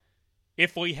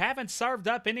If we haven't served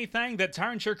up anything that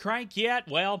turns your crank yet,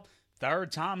 well,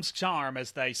 third time's charm,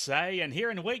 as they say. And here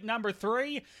in week number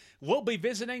 3, we'll be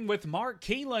visiting with Mark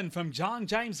Keelan from John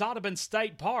James Audubon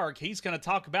State Park. He's going to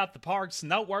talk about the park's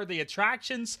noteworthy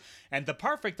attractions and the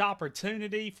perfect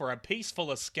opportunity for a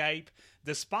peaceful escape,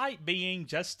 despite being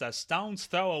just a stone's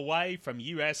throw away from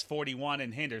US 41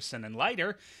 in Henderson. And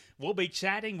later, we'll be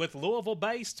chatting with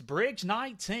Louisville-based Bridge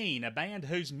 19, a band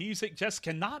whose music just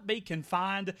cannot be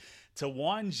confined to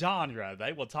one genre.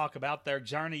 They will talk about their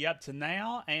journey up to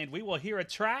now, and we will hear a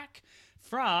track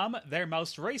from their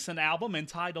most recent album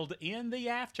entitled In the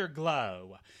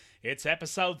Afterglow. It's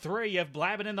episode 3 of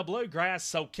Blabbin' in the Bluegrass,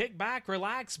 so kick back,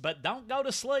 relax, but don't go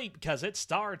to sleep, because it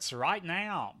starts right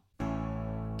now.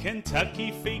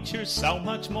 Kentucky features so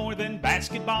much more than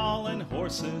basketball and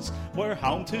horses. We're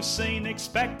home to scenic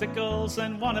spectacles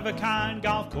and one-of-a-kind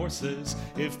golf courses.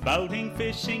 If boating,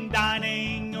 fishing,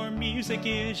 dining, or music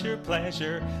is your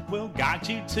pleasure, we'll guide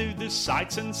you to the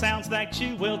sights and sounds that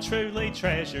you will truly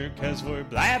treasure. 'Cause we're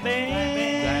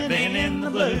blabbing in the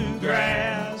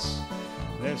bluegrass.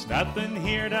 There's nothing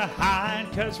here to hide,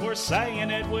 'cause we're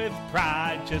saying it with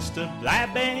pride. Just a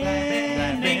blabbing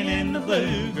in the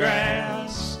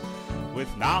bluegrass.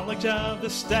 With knowledge of the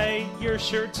state you're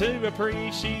sure to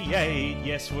appreciate.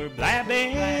 Yes, we're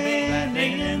blabbing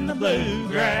in the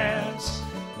bluegrass.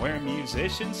 Where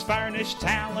musicians furnish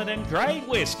talent and great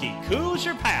whiskey cools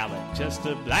your palate. Just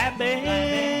a blabbing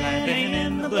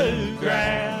in the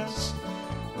bluegrass.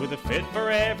 With a fit for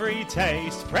every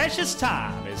taste, precious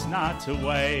time is not to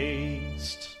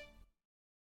waste.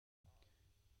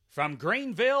 From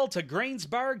Greenville to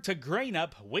Greensburg to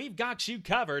Greenup, we've got you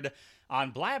covered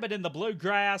on Blabbin' in the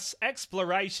Bluegrass,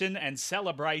 exploration and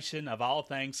celebration of all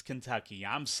things Kentucky.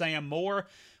 I'm Sam Moore,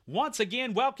 once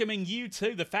again welcoming you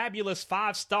to the fabulous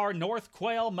 5-star North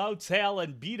Quail Motel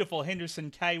in beautiful Henderson,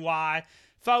 KY.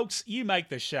 Folks, you make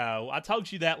the show. I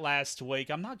told you that last week.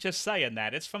 I'm not just saying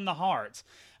that. It's from the heart.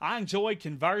 I enjoy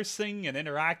conversing and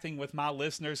interacting with my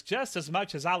listeners just as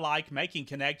much as I like making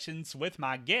connections with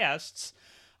my guests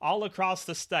all across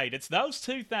the state. It's those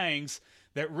two things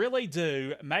that really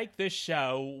do make this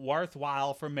show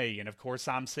worthwhile for me. And of course,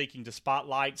 I'm seeking to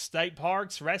spotlight state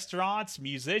parks, restaurants,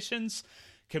 musicians,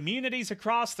 communities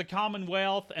across the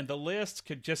Commonwealth, and the list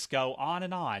could just go on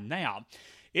and on. Now,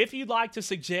 if you'd like to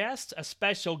suggest a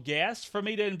special guest for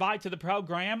me to invite to the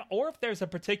program, or if there's a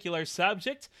particular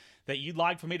subject that you'd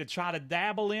like for me to try to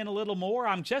dabble in a little more,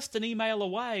 I'm just an email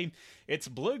away. It's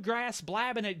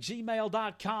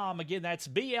bluegrassblabbin@gmail.com. Again, that's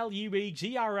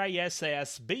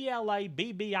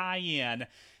BLUEGRASSBLABBIN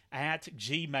at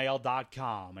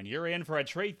gmail.com. And you're in for a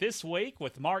treat this week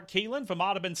with Mark Keelan from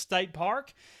Audubon State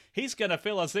Park. He's going to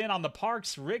fill us in on the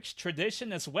park's rich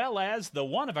tradition as well as the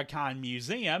one-of-a-kind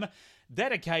museum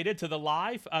dedicated to the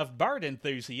life of bird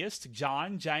enthusiast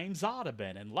John James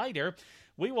Audubon. And later,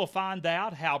 we will find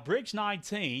out how Bridge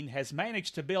 19 has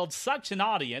managed to build such an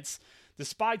audience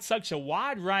despite such a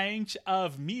wide range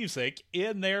of music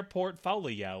in their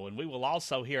portfolio. And we will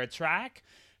also hear a track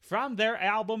from their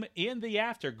album In the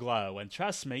Afterglow. And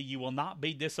trust me, you will not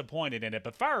be disappointed in it.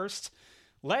 But first,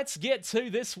 let's get to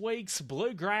this week's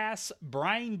Bluegrass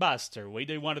Brain Buster. We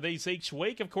do one of these each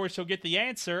week. Of course, you'll get the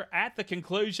answer at the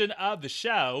conclusion of the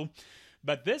show.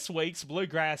 But this week's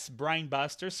Bluegrass Brain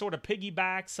Buster sort of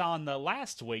piggybacks on the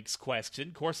last week's question.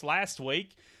 Of course, last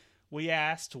week we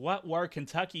asked what were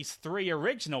Kentucky's 3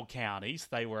 original counties.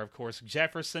 They were, of course,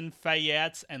 Jefferson,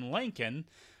 Fayette, and Lincoln,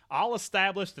 all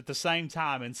established at the same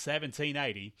time in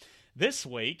 1780. This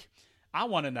week, I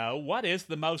want to know what is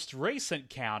the most recent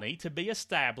county to be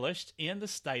established in the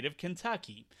state of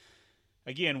Kentucky.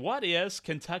 Again, what is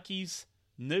Kentucky's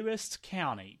newest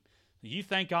county? You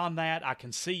think on that, I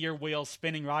can see your wheels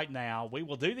spinning right now. We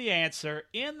will do the answer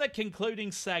in the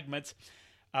concluding segment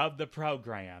of the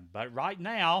program. But right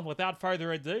now, without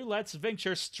further ado, let's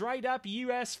venture straight up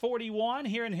US 41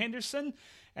 here in Henderson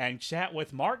and chat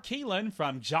with Mark Keelan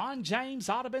from John James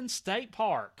Audubon State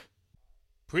Park.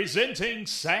 Presenting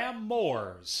Sam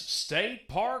Moore's State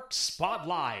Park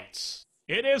Spotlight.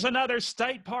 It is another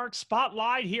State Park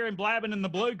Spotlight here in Blabbin' in the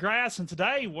Bluegrass, and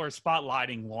today we're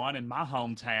spotlighting one in my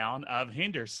hometown of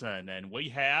Henderson. And we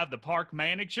have the park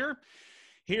manager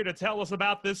here to tell us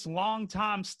about this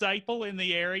longtime staple in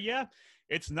the area.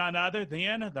 It's none other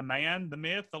than the man, the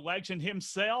myth, the legend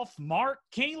himself, Mark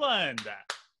Keelan.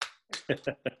 How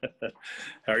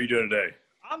are you doing today?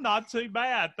 I'm not too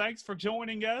bad. Thanks for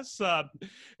joining us.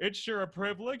 It's sure a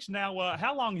privilege. Now,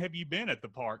 how long have you been at the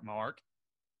park, Mark?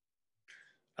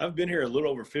 I've been here a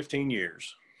little over 15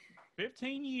 years.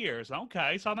 15 years.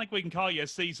 Okay. So I think we can call you a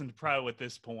seasoned pro at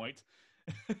this point.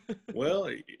 Well,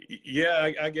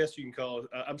 yeah, I guess you can call it.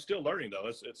 I'm still learning though.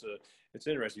 It's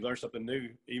interesting. You learn something new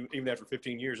even after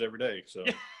 15 years every day. So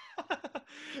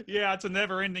Yeah, it's a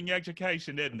never-ending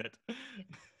education, isn't it?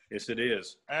 yes, it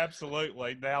is.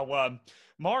 Absolutely. Now,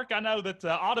 Mark, I know that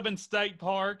Audubon State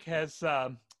Park has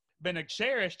been a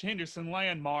cherished Henderson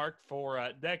landmark for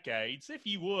decades. If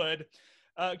you would,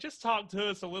 just talk to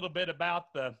us a little bit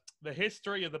about the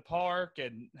history of the park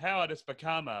and how it has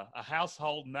become a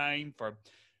household name for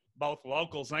both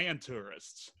locals and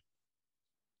tourists.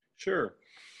 Sure.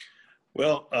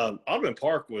 Well, Audubon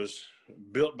Park was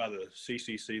built by the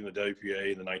CCC and the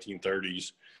WPA in the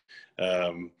 1930s.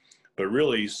 Um, but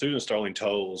really, Susan Starling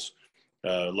Tolles,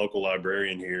 local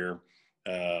librarian here,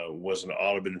 was an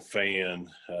Audubon fan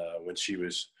when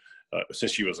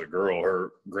since she was a girl.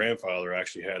 Her grandfather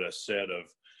actually had a set of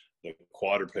the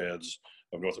quadrupeds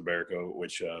of North America,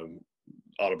 which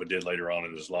Audubon did later on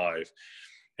in his life.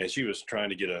 And she was trying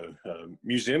to get a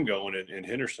museum going in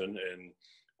Henderson, and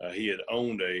he had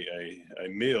owned a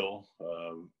mill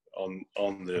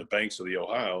on the banks of the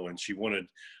Ohio, and she wanted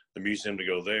the museum to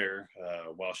go there.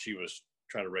 While she was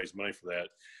trying to raise money for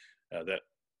that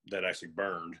actually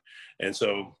burned, and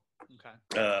so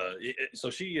so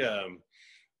she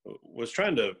was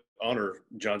trying to honor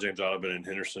John James Audubon in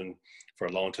Henderson for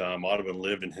a long time. Audubon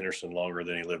lived in Henderson longer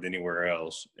than he lived anywhere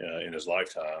else in his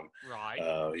lifetime.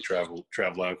 Right. He traveled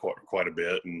around quite a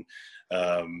bit, and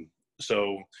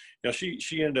so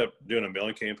she ended up doing a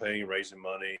mailing campaign, raising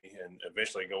money, and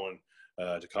eventually going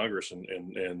to Congress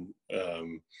and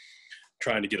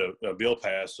trying to get a bill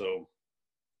passed so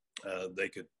they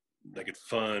could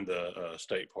fund a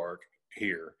state park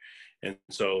here. And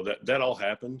so that all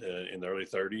happened in the early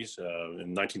 30s.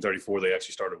 In 1934, they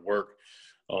actually started work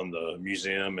on the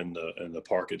museum and the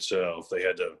park itself. They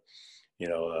had to,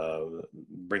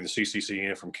 bring the CCC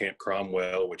in from Camp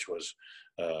Cromwell, which was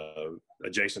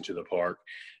adjacent to the park,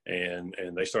 and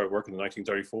they started working in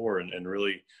 1934 and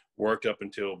really worked up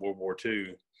until World War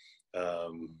II,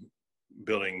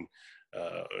 building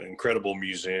an incredible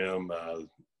museum.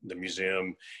 The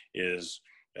museum is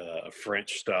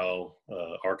French style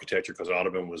architecture because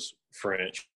Audubon was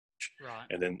French. Right.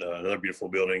 And then another beautiful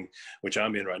building, which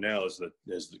I'm in right now, is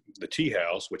the Tea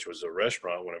House, which was a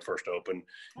restaurant when it first opened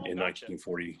in Gotcha.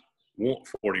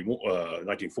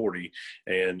 1940,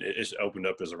 and it's opened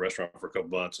up as a restaurant for a couple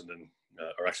months, and then,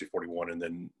 or actually 41, and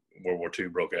then World War II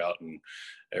broke out and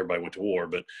everybody went to war.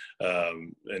 But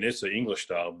and it's an English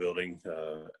style building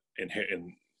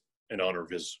in honor of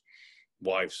his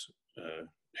wife's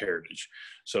heritage.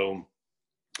 So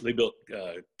they built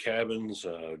cabins,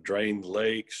 drained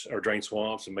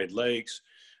swamps and made lakes,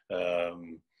 a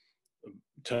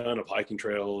ton of hiking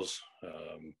trails,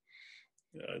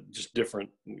 just different.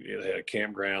 They had a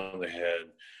campground, they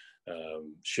had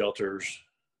shelters,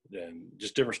 and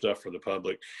just different stuff for the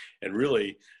public. And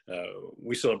really,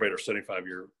 we celebrated our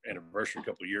 75-year anniversary a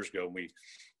couple of years ago. We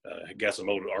got some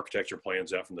old architecture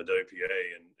plans out from the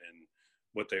WPA, and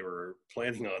what they were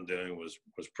planning on doing was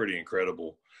pretty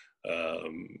incredible.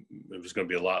 It was going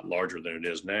to be a lot larger than it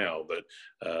is now, but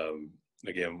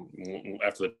again,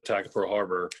 after the attack of Pearl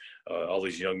Harbor, all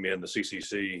these young men, the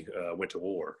CCC, went to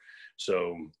war.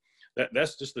 So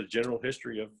that's just the general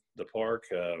history of the park.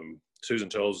 Susan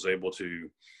Tolles was able to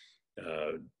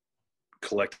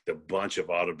collect a bunch of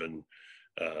Audubon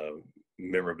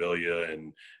memorabilia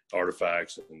and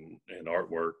artifacts and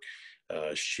artwork.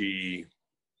 She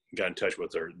got in touch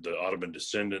with the Audubon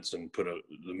descendants and put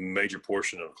the major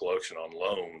portion of the collection on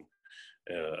loan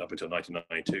up until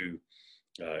 1992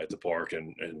 at the park.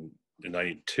 And in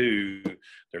 92,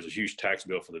 there's a huge tax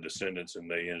bill for the descendants, and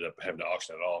they ended up having to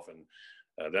auction it off. And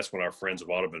that's when our friends of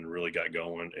Audubon really got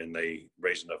going, and they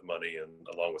raised enough money, and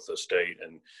along with the state,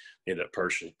 and ended up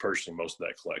purchasing most of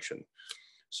that collection.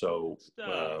 So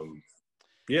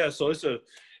yeah, so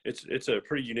it's a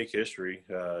pretty unique history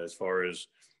as far as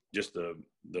just the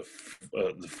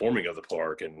forming of the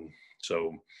park. And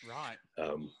so right.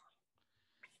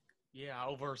 Yeah,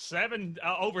 over seven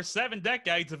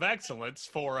decades of excellence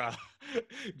for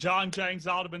John James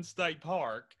Audubon State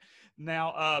Park.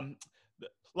 Now,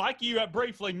 like you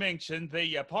briefly mentioned,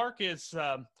 the park is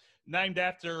named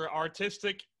after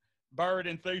artistic bird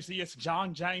enthusiast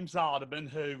John James Audubon,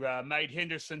 who made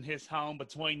Henderson his home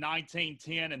between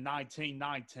 1910 and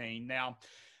 1919. Now,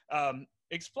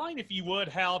 explain, if you would,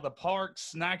 how the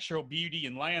park's natural beauty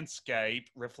and landscape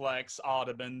reflects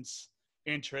Audubon's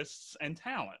interests and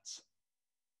talents.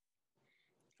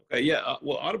 Okay, yeah.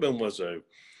 Well, Audubon was a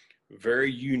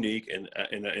very unique and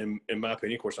in my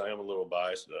opinion, of course, I am a little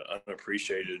biased,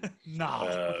 unappreciated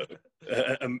No.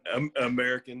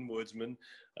 American woodsman.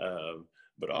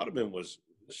 But Audubon was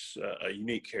a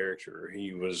unique character.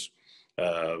 He was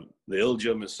the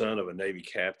illegitimate son of a Navy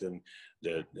captain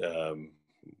that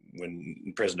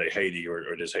when present day Haiti,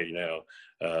 or it is Haiti now,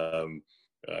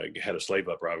 had a slave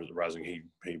uprising.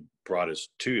 He brought his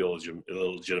two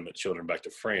illegitimate children back to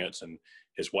France, and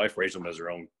his wife raised them as her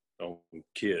own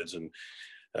kids, and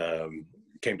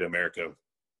came to America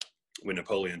when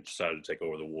Napoleon decided to take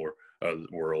over the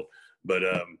world. But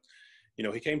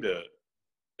he came to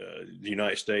the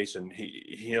United States, and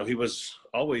he was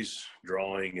always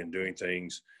drawing and doing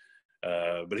things,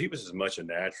 but he was as much a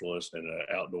naturalist and an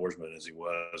outdoorsman as he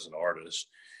was an artist,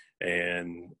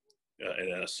 and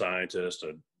a scientist,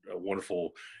 a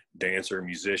wonderful dancer,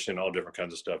 musician, all different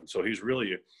kinds of stuff. And so he's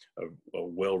really a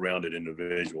well-rounded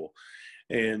individual.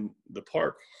 And the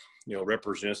park,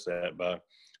 represents that by,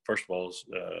 first of all,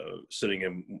 sitting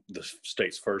in the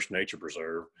state's first nature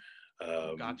preserve.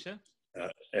 Gotcha.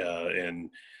 And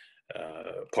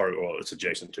it's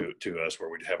adjacent to us, where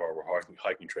we have our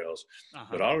hiking trails.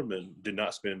 But Audubon did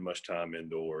not spend much time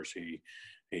indoors. He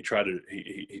tried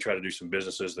to do some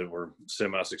businesses that were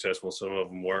semi-successful. Some of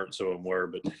them weren't, some of them were,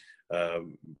 but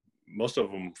most of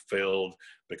them failed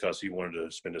because he wanted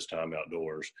to spend his time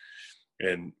outdoors.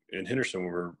 And in Henderson,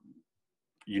 we're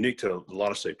unique to a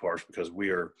lot of state parks because we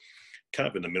are kind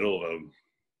of in the middle of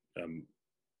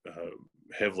a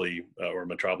heavily or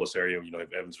metropolis area.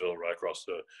 Evansville right across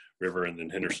the river, and then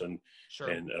Henderson. Sure.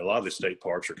 And a lot of the state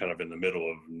parks are kind of in the middle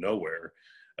of nowhere.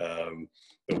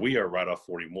 But we are right off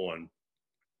 41.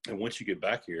 And once you get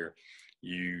back here,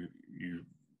 you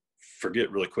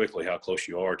forget really quickly how close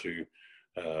you are to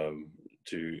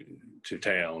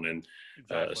town and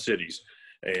cities.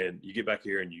 And you get back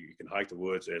here and you can hike the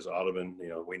woods as Audubon.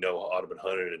 We know Audubon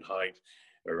hunted and hiked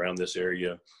around this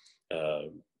area,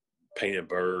 painted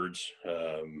birds.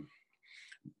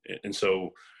 And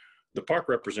so the park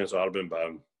represents Audubon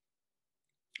by,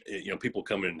 people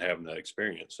coming and having that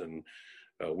experience. And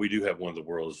we do have one of the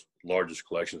world's largest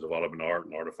collections of Audubon art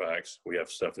and artifacts. We have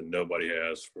stuff that nobody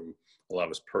has, from a lot of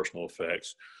his personal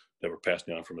effects that were passed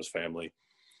down from his family.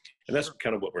 And that's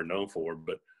kind of what we're known for.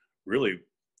 But really,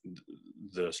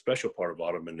 the special part of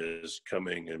Audubon is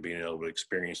coming and being able to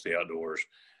experience the outdoors.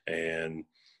 And,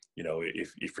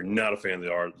 if you're not a fan of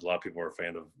the art, a lot of people are a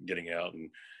fan of getting out and,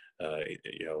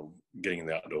 getting in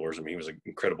the outdoors. I mean, he was an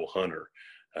incredible hunter.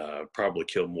 Probably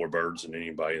killed more birds than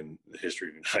anybody in the history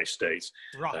of the United States.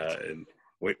 Right. And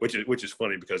which is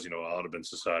funny because, Audubon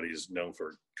Society is known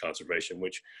for conservation,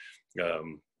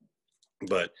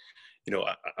 but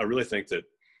I really think that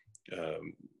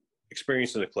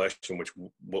experiencing the collection,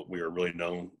 what we are really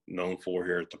known for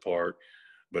here at the park,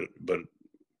 but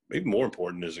even more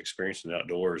important is experiencing the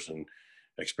outdoors and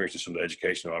experiencing some of the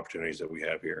educational opportunities that we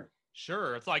have here.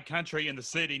 Sure. It's like country in the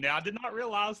city. Now, I did not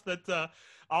realize that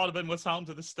Audubon was home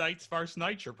to the state's first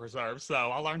nature preserve, so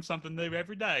I learned something new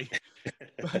every day.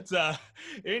 But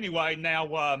anyway,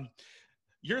 now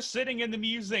you're sitting in the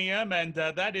museum, and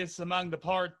that is among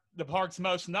the park's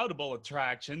most notable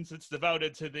attractions. It's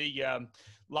devoted to the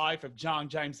life of John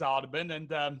James Audubon,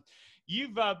 and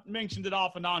you've mentioned it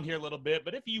off and on here a little bit,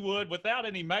 but if you would, without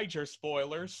any major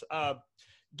spoilers,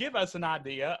 give us an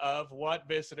idea of what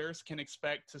visitors can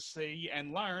expect to see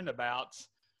and learn about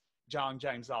John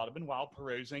James Audubon while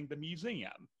perusing the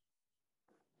museum.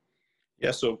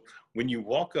 Yeah, so when you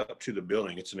walk up to the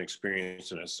building, it's an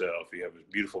experience in itself. You have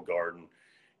a beautiful garden.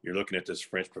 You're looking at this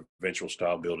French provincial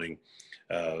style building,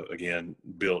 again,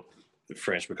 built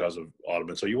French because of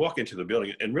Audubon. So you walk into the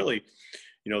building, and really,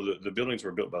 the buildings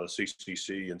were built by the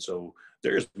CCC, and so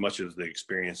there is much of the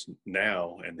experience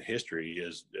now and the history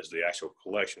as the actual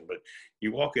collection. But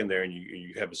you walk in there and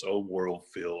you have this old world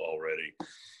feel already.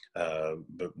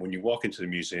 But when you walk into the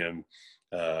museum,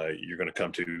 you're going to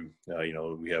come to,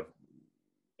 we have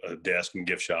a desk and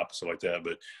gift shop and stuff like that.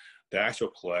 But the actual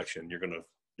collection, you're going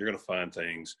to find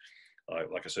things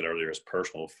like I said earlier, his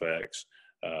personal effects.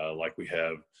 Like we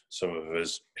have some of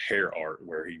his hair art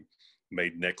where he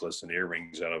made necklace and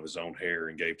earrings out of his own hair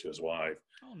and gave to his wife.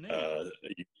 Oh,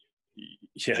 neat.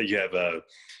 You have a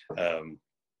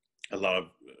lot of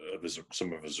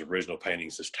some of his original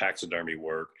paintings, his taxidermy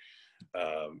work.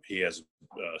 He has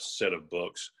a set of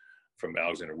books from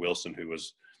Alexander Wilson, who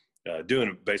was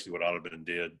doing basically what Audubon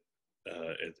did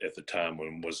at the time,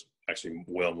 when was actually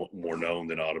well more known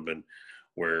than Audubon,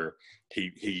 where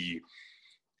he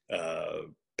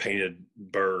painted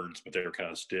birds, but they were kind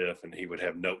of stiff, and he would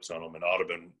have notes on them.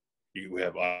 And you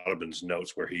have Audubon's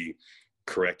notes where he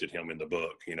corrected him in the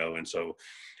book, and so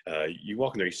you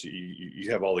walk in there,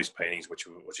 you have all these paintings, which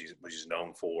he's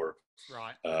known for.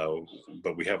 Right.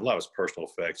 But we have a lot of his personal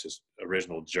effects, his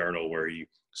original journal where he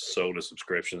sold his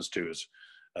subscriptions to his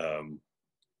um,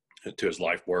 to his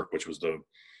life work, which was the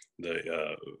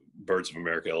Birds of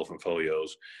America elephant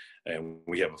folios, and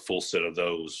we have a full set of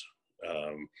those,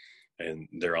 and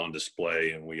they're on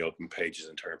display. And we open pages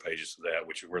and turn pages to that,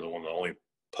 which we're one of the only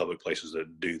public places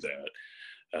that do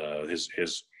that.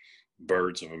 His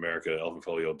Birds of America elephant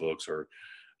folio books are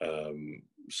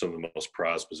some of the most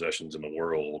prized possessions in the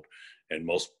world, and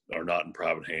most are not in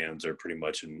private hands. They're pretty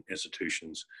much in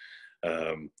institutions.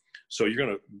 So you're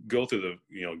going to go through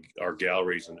our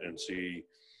galleries and see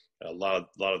a lot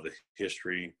of the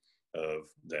history of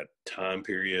that time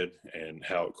period and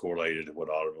how it correlated to what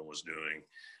Audubon was doing,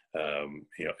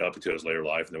 up into his later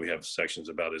life. And then we have sections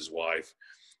about his wife,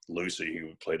 Lucy,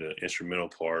 who played an instrumental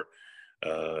part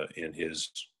in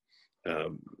his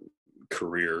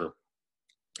career.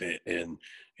 And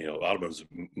Audubon's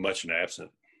much an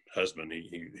absent husband.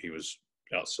 He was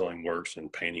out selling works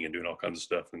and painting and doing all kinds of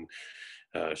stuff,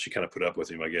 and she kind of put up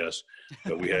with him, I guess.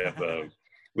 But we have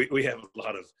we have a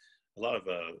lot of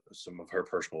some of her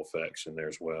personal effects in there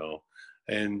as well.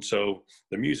 And so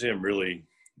the museum really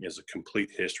is a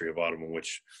complete history of Audubon,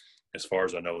 which, as far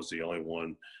as I know, is the only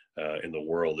one in the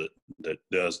world that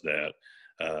does that.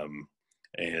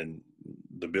 And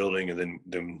the building, and then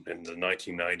in the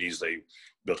 1990s, they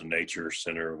built a nature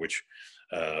center, which,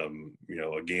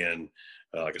 again,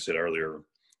 like I said earlier,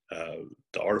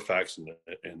 the artifacts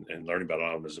and learning about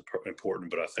Audubon is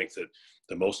important, but I think that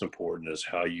the most important is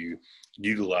how you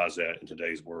utilize that in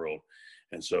today's world.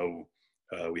 And so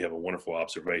we have a wonderful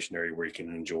observation area where you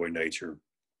can enjoy nature.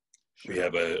 Sure. We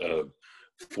have a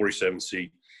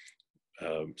 47-seat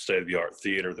state-of-the-art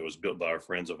theater that was built by our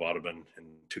friends of Audubon in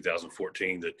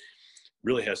 2014 that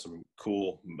really has some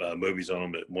cool movies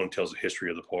on them. One tells the history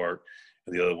of the park,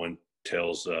 and the other one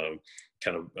tells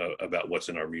about what's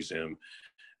in our museum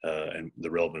and the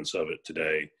relevance of it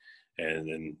today.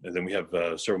 And then we have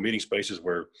several meeting spaces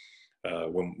where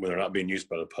when they're not being used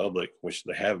by the public, which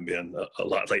they haven't been a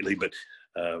lot lately, but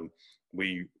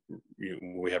we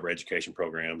have our education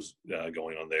programs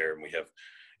going on there, and we have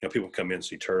people come in and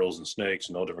see turtles and snakes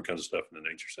and all different kinds of stuff in the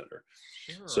nature center.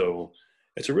 Sure. So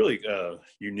it's a really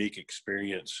unique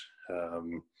experience.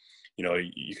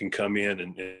 You can come in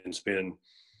and spend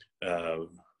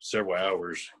several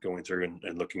hours going through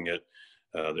and looking at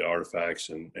the artifacts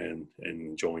and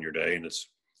enjoying your day. And it's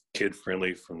kid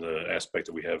friendly from the aspect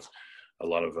that we have a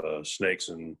lot of snakes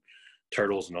and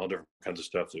turtles and all different kinds of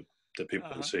stuff that people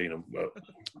can see. And a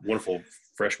wonderful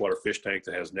freshwater fish tank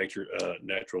that has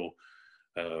natural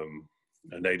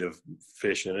native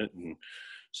fish in it. And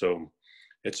so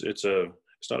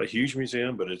it's not a huge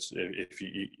museum, but if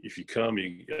you come,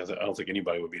 I don't think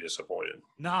anybody would be disappointed.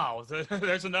 No,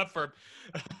 there's enough for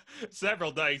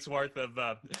several days worth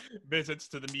of visits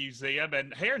to the museum,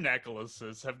 and hair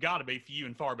necklaces have got to be few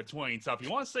and far between. So if you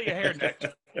want to see a hair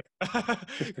necklace,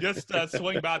 just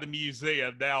swing by the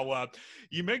museum. Now,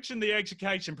 you mentioned the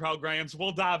education programs.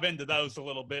 We'll dive into those a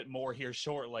little bit more here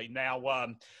shortly. Now,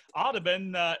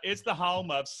 Audubon is the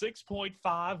home of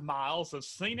 6.5 miles of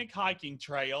scenic hiking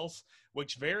trails,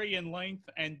 which vary in length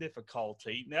and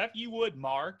difficulty. Now, if you would,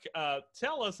 Mark,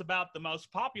 tell us about the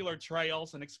most popular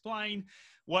trails and explain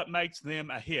what makes them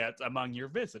a hit among your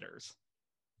visitors.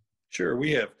 Sure.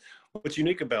 What's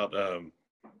unique about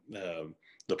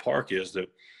the park is that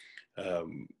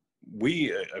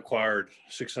we acquired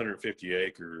 650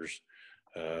 acres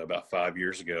about 5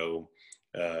 years ago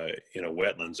in a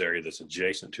wetlands area that's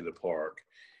adjacent to the park.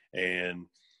 And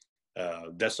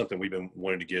that's something we've been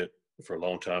wanting to get for a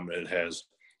long time. It has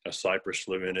a cypress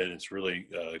slough in it. It's really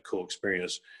a cool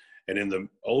experience. And in the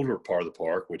older part of the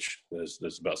park, which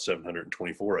is about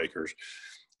 724 acres,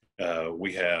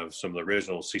 we have some of the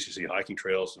original CCC hiking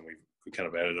trails, and we kind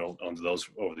of added onto those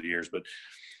over the years. But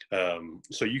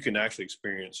so you can actually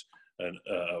experience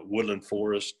a woodland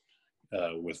forest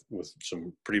with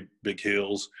some pretty big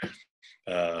hills,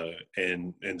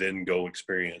 and then go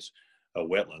experience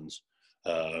wetlands.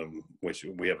 Which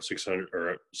we have a 600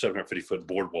 or 750 foot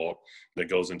boardwalk that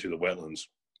goes into the wetlands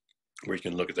where you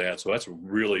can look at that. So that's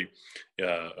really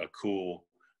a cool.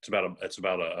 It's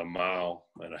about a mile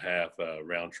and a half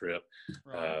round trip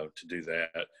to do that.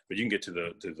 But you can get to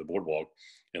the boardwalk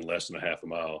in less than a half a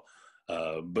mile.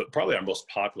 But probably our most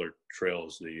popular trail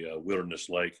is the Wilderness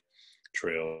Lake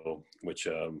Trail, which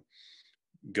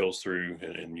goes through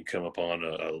and you come upon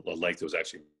a lake that was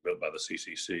actually built by the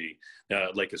CCC. Now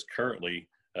that lake has currently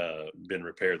been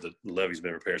repaired. The levee's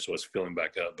been repaired, so it's filling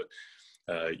back up. But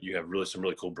you have some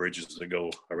really cool bridges that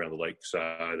go around the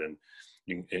lakeside, and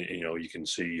you can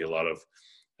see a lot of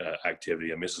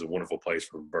activity. I mean, this is a wonderful place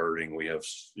for birding. We have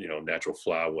natural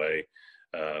flyway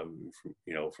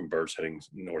from birds heading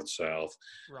north to south,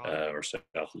 Right. or south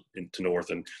to north.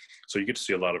 And so you get to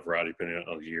see a lot of variety depending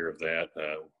on the year of that.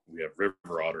 We have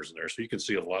river otters in there. So you can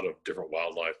see a lot of different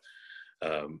wildlife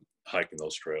hiking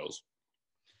those trails.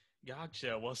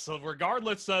 Gotcha. Well, so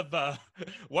regardless of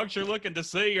what you're looking to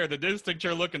see or the distance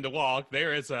you're looking to walk,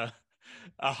 there is a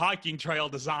hiking trail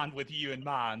designed with you in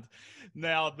mind.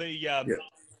 Now, Yeah.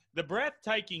 the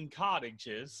breathtaking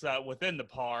cottages within the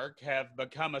park have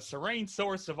become a serene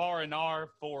source of R&R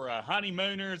for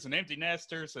honeymooners and empty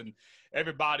nesters and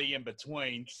everybody in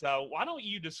between. So, why don't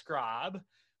you describe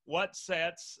what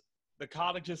sets the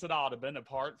cottages at Audubon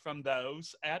apart from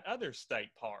those at other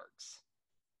state parks?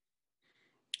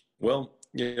 Well,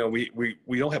 we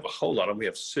don't have a whole lot of them. We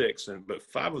have 6, but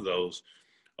 5 of those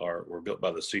were built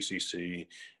by the CCC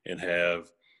and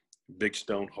have big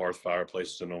stone hearth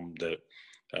fireplaces in them that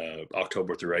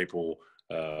October through April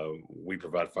we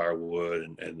provide firewood,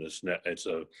 and it's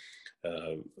an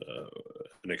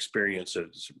experience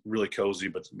that's really cozy.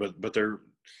 But they're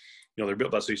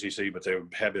built by CCC, but they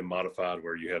have been modified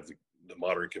where you have the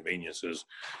modern conveniences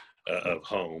of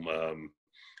home.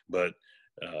 But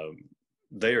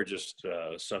they are just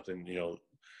something,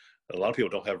 a lot of people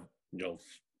don't have,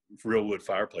 real wood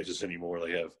fireplaces anymore.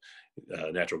 They have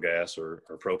natural gas or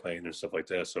propane and stuff like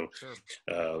that. So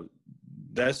Sure.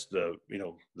 That's one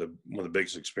of the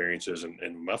biggest experiences.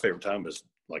 And my favorite time is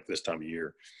like this time of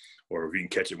year, or if you can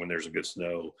catch it when there's a good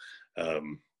snow.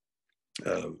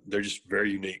 They're just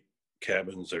very unique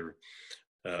cabins.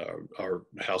 Our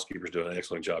housekeepers do an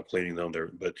excellent job cleaning them. You're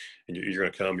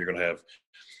going to come, you're going to have,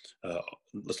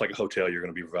 it's like a hotel. You're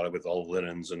going to be provided with all the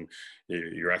linens, and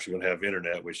you're actually going to have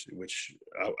internet, which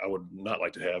I would not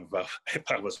like to have if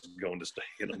I was going to stay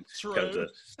in them, kind of to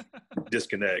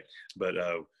disconnect. But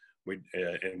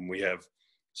we have,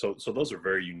 so those are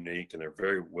very unique, and they're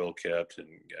very well kept and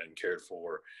cared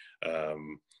for.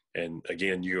 And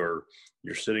again, you're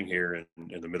sitting here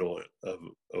in the middle of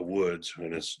a woods,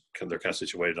 and they're kind of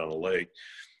situated on a lake.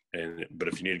 But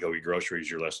if you need to go get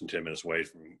groceries, you're less than 10 minutes away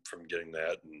from getting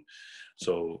that. And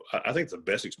so I think the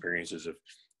best experience is if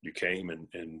you came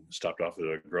and stopped off at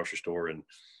a grocery store and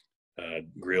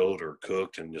grilled or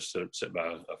cooked and just sit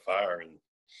by a fire.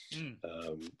 And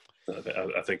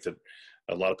I think that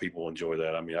a lot of people enjoy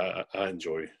that. I mean, I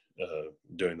enjoy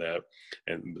doing that.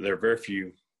 And there are very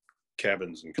few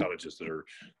cabins and cottages that are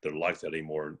like that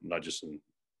anymore, not just in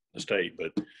the state,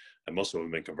 but most of them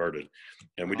have been converted.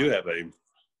 And we do have a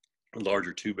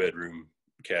larger 2-bedroom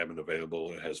cabin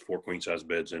available. It has 4 queen size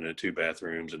beds in it, 2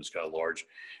 bathrooms, and it's got a large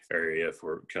area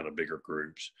for kind of bigger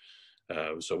groups.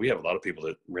 So we have a lot of people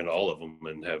that rent all of them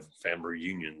and have family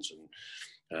reunions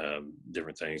and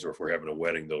different things. Or if we're having a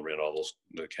wedding, they'll rent all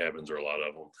the cabins, or a lot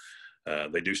of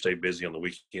them. They do stay busy on the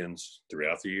weekends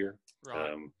throughout the year.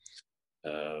 Right.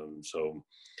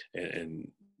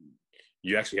 And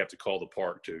you actually have to call the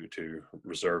park to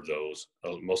reserve those.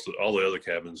 All the other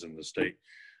cabins in the state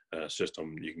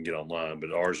system you can get online,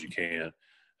 but ours you can't.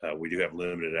 We do have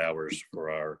limited hours for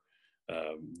our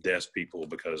desk people,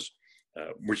 because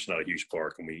we're just not a huge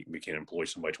park, and we can't employ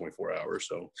somebody 24 hours.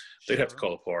 So they'd have to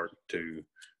call the park to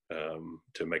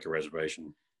make a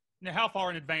reservation. Now, how far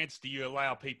in advance do you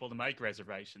allow people to make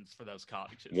reservations for those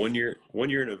cottages? 1 year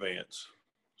in advance.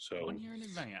 So 1 year in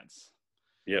advance.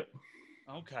 Yep.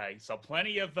 Okay, so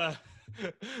plenty of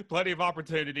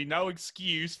opportunity. No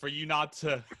excuse for you not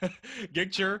to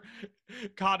get your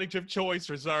cottage of choice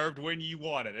reserved when you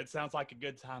want it. It sounds like a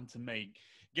good time to me.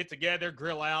 Get together,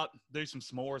 grill out, do some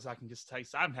s'mores. I can just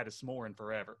taste. I haven't had a s'more in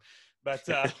forever, but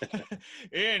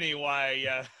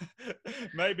anyway,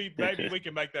 maybe we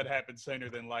can make that happen sooner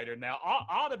than later. Now,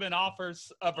 Audubon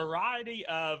offers a variety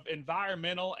of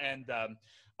environmental and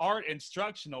art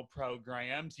instructional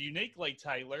programs uniquely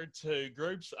tailored to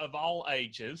groups of all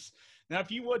ages. Now, if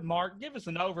you would, Mark, give us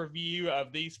an overview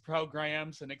of these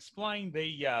programs and explain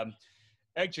the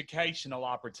educational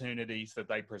opportunities that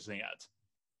they present.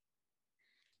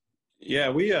 Yeah,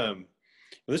 we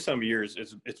this time of year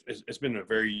it's been a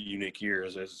very unique year,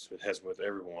 as it has with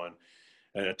everyone.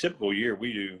 In a typical year,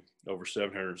 we do over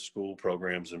 700 school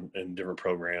programs and different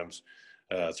programs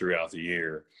throughout the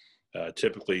year.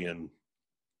 Typically in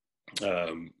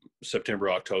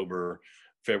September, October,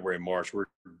 February, March, we're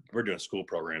doing school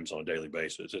programs on a daily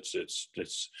basis.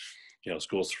 It's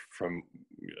schools from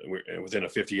within a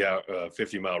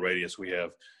 50-mile radius. We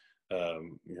have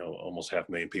almost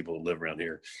 500,000 people live around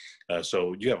here.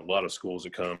 So you have a lot of schools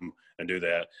that come and do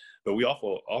that. But we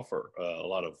also offer a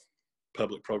lot of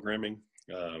public programming.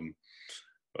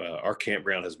 Our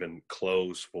campground has been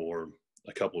closed for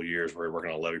a couple of years. We're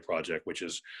working on a levee project, which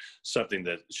is something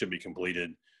that should be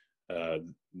completed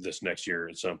this next year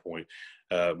at some point.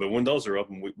 But when those are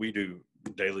open, we do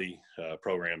daily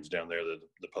programs down there that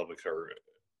the public are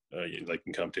they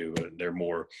can come to. They're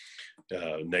more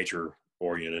nature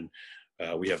oriented.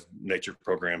 We have nature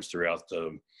programs throughout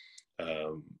the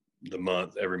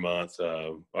month, every month.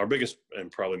 Our biggest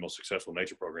and probably most successful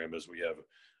nature program is we have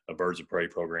a birds of prey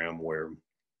program where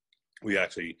we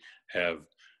actually have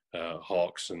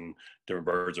hawks and different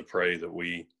birds of prey that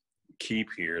we keep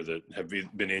here that have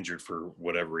been injured for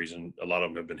whatever reason. A lot of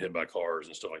them have been hit by cars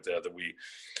and stuff like that, that we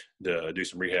do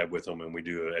some rehab with them, and we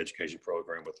do an education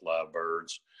program with live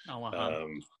birds.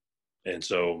 And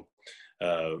so,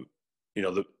 and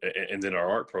then our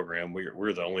art program,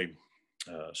 we're the only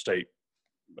state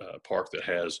park that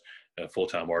has a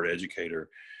full-time art educator.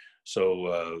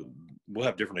 So we'll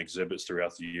have different exhibits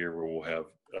throughout the year where we'll have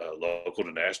local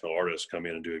to national artists come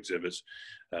in and do exhibits.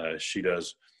 She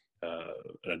does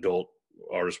an adult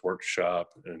artist workshop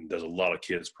and does a lot of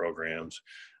kids programs.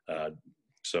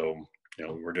 So,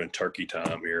 we're doing turkey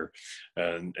time here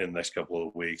in the next couple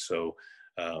of weeks. So,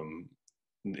 of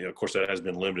course, that has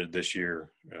been limited this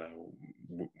year.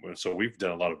 So we've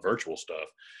done a lot of virtual stuff.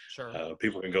 Sure.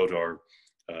 People can go to our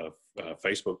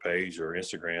Facebook page or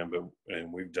Instagram,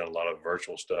 and we've done a lot of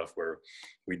virtual stuff where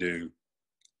we do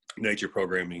nature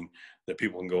programming that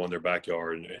people can go in their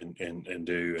backyard and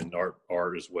do, and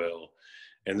art as well.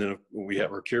 And then we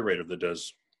have our curator that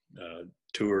does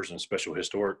tours and special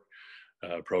historic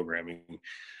programming.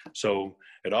 So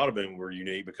at Audubon, we're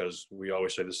unique because we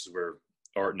always say this is where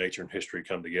art, nature, and history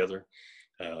come together.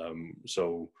 It's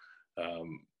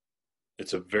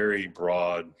a very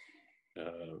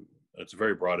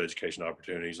broad education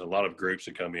opportunities. A lot of groups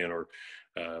that come in, or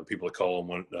people that call and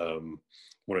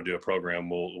want to do a program.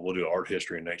 We'll do an art,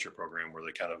 history, and nature program where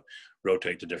they kind of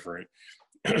rotate to different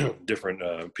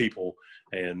people,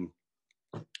 and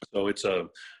so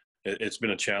it's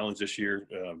been a challenge this year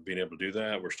being able to do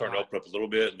that. We're starting to open up a little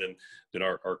bit, and then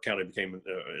our county became in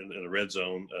the red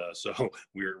zone, so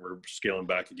we're scaling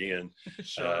back again.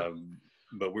 Sure.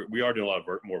 But we are doing a lot of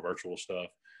more virtual stuff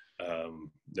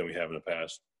than we have in the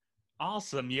past.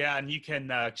 Awesome. Yeah. And you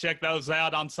can check those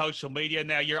out on social media.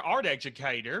 Now, your art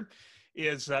educator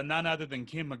is none other than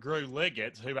Kim McGrew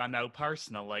Liggett, who I know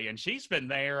personally. And she's been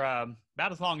there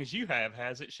about as long as you have,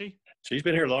 hasn't she? She's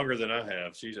been here longer than I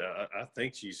have. I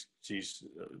think she's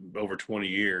over 20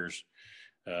 years,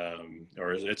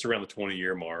 or it's around the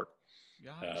 20-year mark.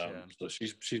 Gotcha. So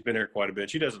she's been here quite a bit.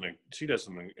 She does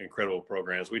some incredible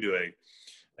programs. We do a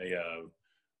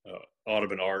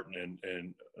Audubon art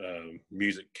and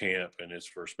music camp, and it's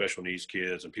for special needs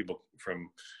kids and people from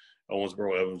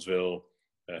Owensboro, Evansville,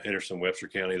 Henderson, Webster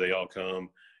County. They all come,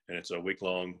 and it's a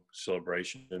week-long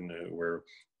celebration where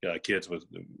kids with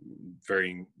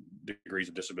varying degrees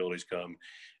of disabilities come.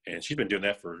 And she's been doing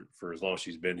that for as long as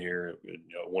she's been here.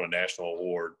 Won a national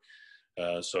award.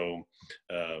 So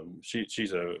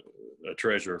she's a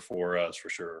treasure for us, for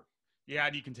sure. Yeah,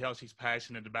 and you can tell she's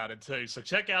passionate about it too. So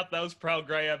check out those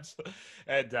programs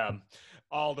and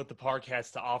all that the park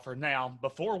has to offer. Now,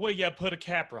 before we put a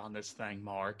capper on this thing,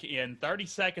 Mark, in 30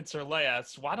 seconds or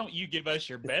less, why don't you give us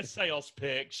your best sales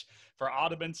pitch for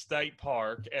Audubon State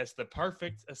Park as the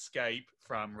perfect escape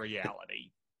from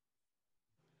reality?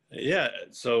 Yeah,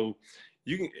 so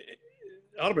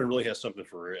Audubon really has something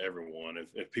for everyone.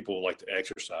 If people like to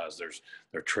exercise, there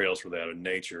are trails for that, in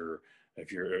nature.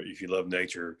 If you love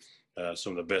nature,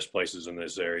 some of the best places in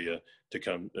this area to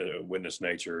come witness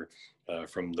nature,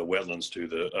 from the wetlands to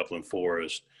the upland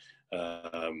forest.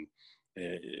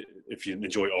 If you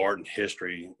enjoy art and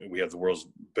history, we have the world's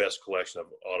best collection of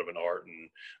Audubon art and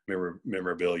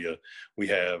memorabilia. We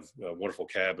have wonderful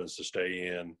cabins to stay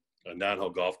in. A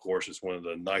 9-hole golf course is one of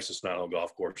the nicest 9-hole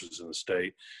golf courses in the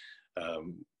state.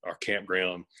 Our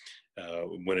campground,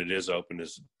 when it is open,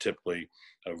 is typically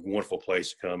a wonderful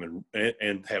place to come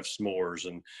and have s'mores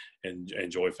and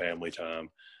enjoy family time.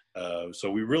 So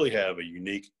we really have a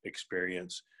unique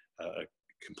experience, a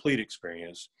complete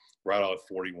experience right out of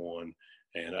 41.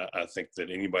 And I think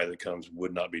that anybody that comes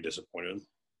would not be disappointed.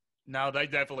 No, they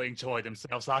definitely enjoy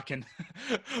themselves. I can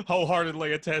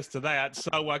wholeheartedly attest to that.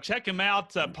 So check them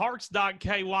out,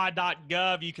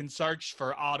 parks.ky.gov. You can search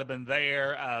for Audubon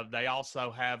there. They also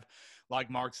have,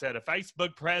 like Mark said, a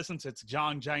Facebook presence. It's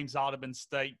John James Audubon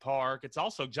State Park. It's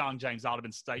also John James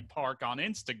Audubon State Park on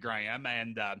Instagram.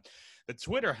 And the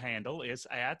Twitter handle is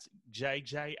at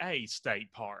JJA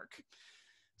State Park.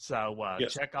 So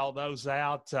yes. Check all those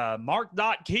out.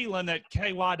 Mark.Keelan at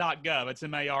ky.gov. It's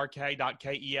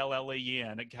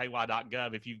mark.Kellen at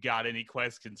ky.gov if you've got any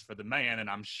questions for the man. And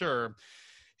I'm sure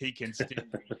he can steer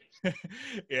me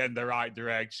in the right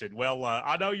direction. Well,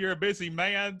 I know you're a busy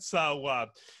man, so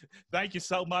thank you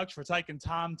so much for taking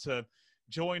time to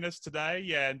join us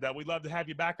today, and we'd love to have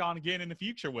you back on again in the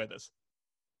future with us.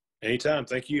 Anytime.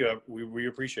 Thank you. We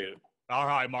appreciate it. All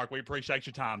right, Mark, we appreciate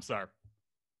your time, sir.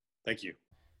 Thank you.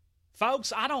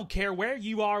 Folks, I don't care where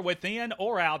you are within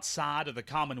or outside of the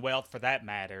Commonwealth for that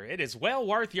matter. It is well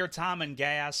worth your time and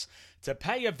gas to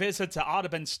pay a visit to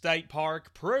Audubon State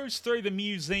Park, peruse through the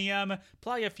museum,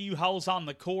 play a few holes on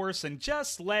the course, and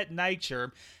just let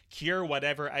nature cure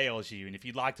whatever ails you. And if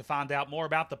you'd like to find out more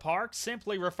about the park,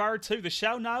 simply refer to the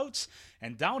show notes,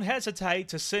 and don't hesitate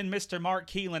to send Mr. Mark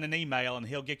Keelan an email and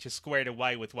he'll get you squared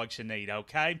away with what you need,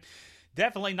 okay?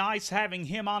 Definitely nice having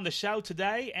him on the show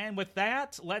today, and with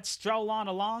that, let's stroll on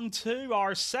along to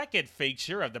our second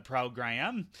feature of the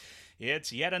program.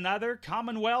 It's yet another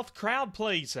Commonwealth crowd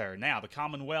pleaser. Now, the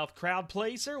Commonwealth crowd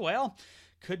pleaser, well,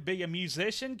 could be a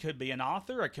musician, could be an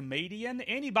author, a comedian,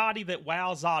 anybody that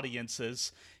wows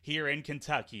audiences here in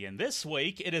Kentucky. And this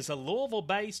week, it is a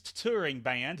Louisville-based touring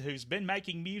band who's been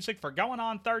making music for going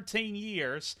on 13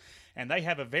 years, and they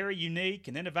have a very unique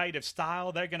and innovative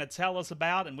style they're going to tell us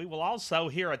about, and we will also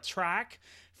hear a track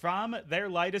from their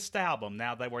latest album.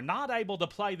 Now, they were not able to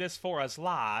play this for us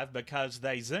live because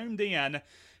they zoomed in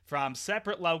from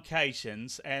separate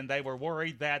locations, and they were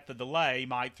worried that the delay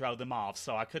might throw them off,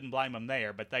 so I couldn't blame them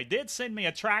there. But they did send me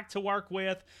a track to work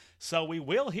with, so we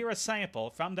will hear a sample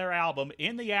from their album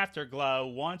In the Afterglow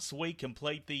once we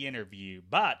complete the interview.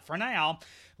 But for now,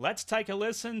 let's take a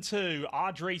listen to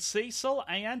Audrey Cecil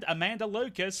and Amanda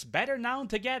Lucas, better known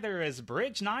together as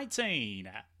Bridge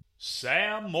 19.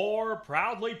 Sam Moore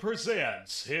proudly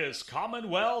presents his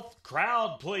Commonwealth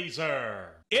Crowd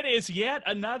Pleaser. It is yet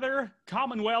another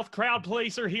Commonwealth Crowd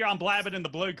Pleaser here on Blabbing in the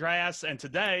Bluegrass, and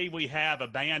today we have a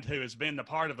band who has been a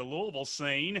part of the Louisville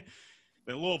scene,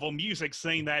 the Louisville music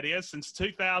scene, that is, since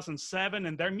 2007,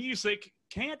 and their music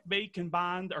can't be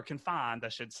confined, I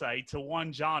should say, to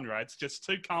one genre. It's just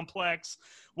too complex.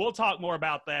 We'll talk more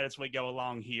about that as we go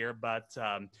along here, but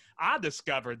I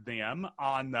discovered them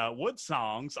on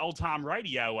Woodsong's Old Time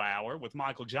Radio Hour with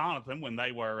Michael Jonathan when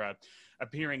they were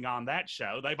appearing on that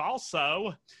show. They've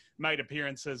also made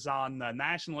appearances on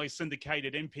nationally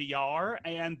syndicated NPR,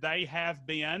 and they have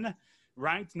been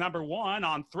ranked number one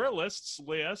on Thrillist's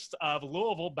list of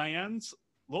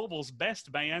Louisville's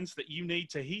best bands that you need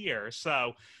to hear.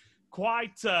 So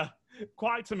quite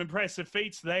some impressive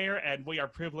feats there, and we are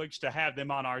privileged to have them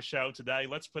on our show today.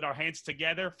 Let's put our hands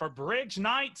together for Bridge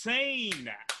 19.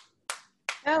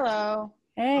 Hello.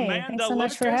 Hey, Amanda thanks so Lucas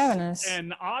much for having us.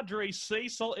 and Audrey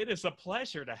Cecil, it is a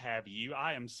pleasure to have you.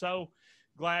 I am so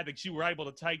glad that you were able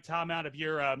to take time out of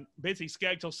your busy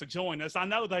schedules to join us. I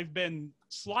know they've been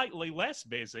slightly less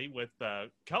busy with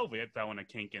COVID throwing a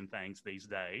kink in things these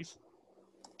days.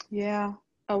 Yeah,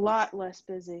 a lot less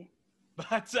busy.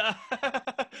 But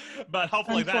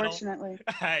hopefully unfortunately.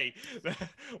 Hey,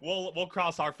 we'll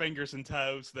cross our fingers and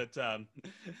toes that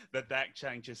that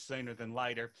changes sooner than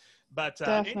later. But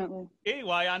Definitely.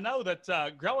 Anyway, I know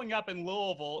that growing up in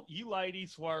Louisville, you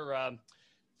ladies were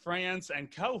friends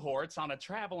and cohorts on a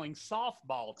traveling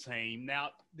softball team. Now,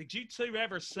 did you two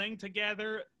ever sing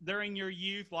together during your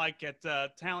youth, like at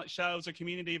talent shows or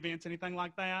community events, anything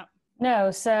like that?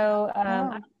 No, so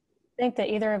No. I think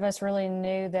that either of us really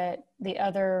knew that the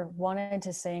other wanted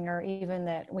to sing, or even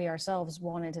that we ourselves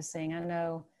wanted to sing. I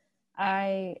know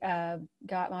I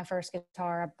got my first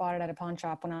guitar. I bought it at a pawn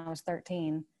shop when I was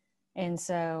 13. And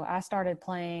so I started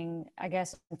playing, I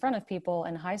guess, in front of people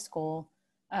in high school,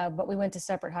 but we went to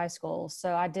separate high schools.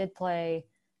 So I did play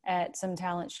at some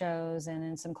talent shows and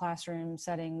in some classroom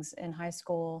settings in high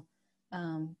school.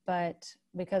 But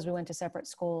because we went to separate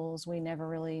schools, we never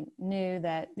really knew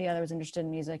that the other was interested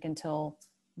in music until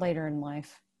later in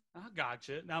life. I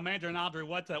gotcha. Now, Amanda and Audrey,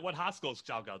 what high schools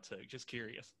did y'all go to? Just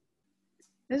curious.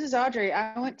 This is Audrey.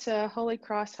 I went to Holy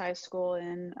Cross High School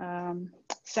in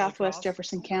Southwest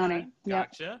Jefferson County. Okay.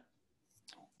 Gotcha.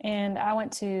 And I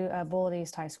went to Bullitt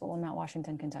East High School in Mount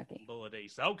Washington, Kentucky. Bullitt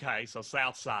East. Okay, so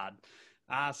South Side.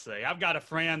 I see. I've got a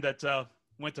friend that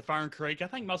went to Fern Creek. I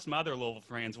think most of my other Louisville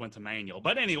friends went to Manual.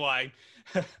 But anyway,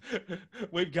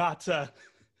 we've got two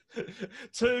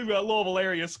Louisville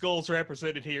area schools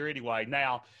represented here anyway.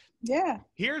 Now, Yeah.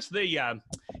 here's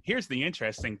the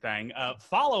interesting thing.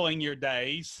 Following your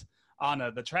days on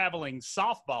the traveling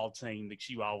softball team that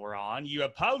you all were on, you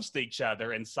opposed each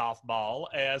other in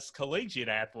softball as collegiate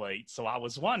athletes. So I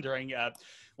was wondering,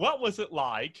 what was it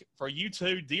like for you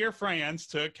two dear friends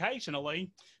to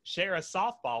occasionally share a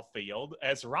softball field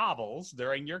as rivals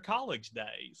during your college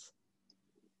days?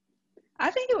 I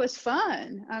think it was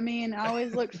fun. I mean, I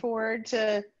always looked forward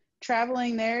to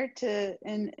traveling there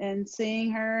and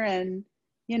seeing her, and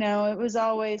it was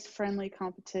always friendly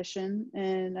competition,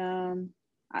 and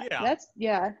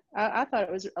Yeah. I thought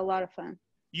it was a lot of fun.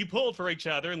 You pulled for each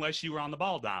other unless you were on the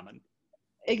ball diamond.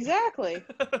 Exactly.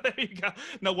 There you go.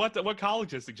 Now, what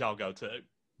colleges did y'all go to?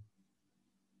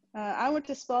 I went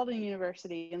to Spalding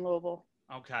University in Louisville.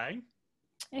 Okay.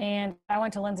 And I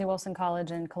went to Lindsey Wilson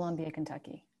College in Columbia,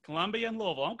 Kentucky. Columbia and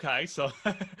Louisville. Okay, so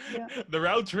Yeah. the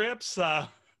road trips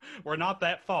were not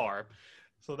that far.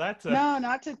 So that's no,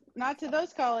 not to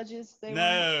those colleges.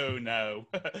 No,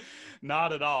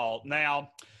 not at all.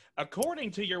 Now,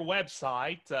 according to your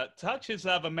website, touches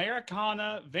of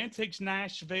Americana, vintage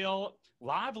Nashville,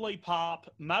 lively pop,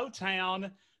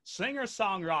 Motown,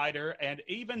 singer-songwriter, and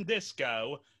even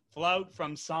disco float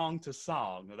from song to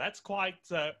song. That's quite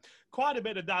a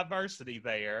bit of diversity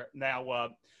there. Now,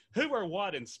 who or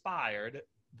what inspired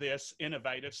this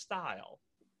innovative style?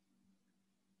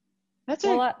 That's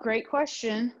a great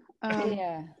question.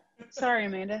 Yeah. Sorry,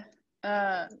 Amanda.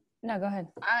 No, go ahead.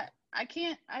 I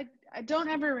don't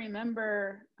ever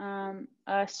remember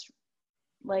us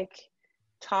like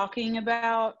talking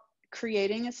about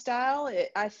creating a style.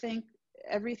 I think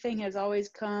everything has always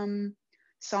come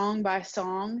song by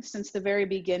song since the very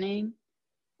beginning.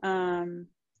 And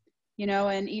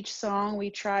each song we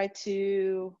try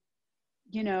to,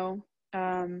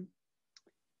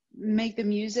 make the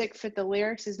music fit the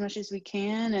lyrics as much as we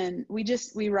can, and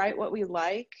we write what we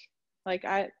like. Like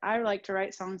I like to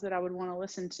write songs that I would want to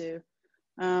listen to.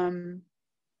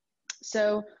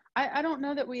 So I don't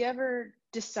know that we ever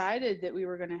decided that we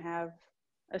were going to have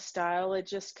a style. It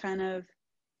just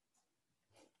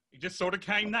sort of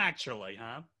came naturally,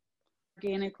 huh?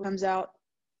 Organically comes out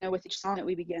with each song that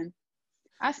we begin.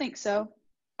 I think so.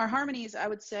 Our harmonies, I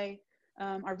would say,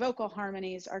 our vocal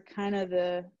harmonies are kind of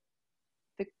the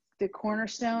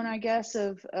cornerstone, I guess,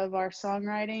 of our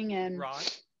songwriting, and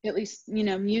right. At least,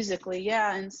 musically.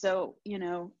 Yeah. And so,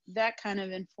 that kind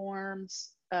of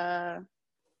informs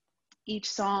each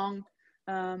song.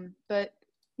 But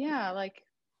yeah, like,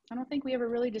 I don't think we ever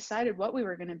really decided what we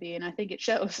were going to be, and I think it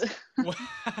shows.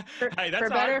 Hey, that's for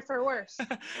better or for worse.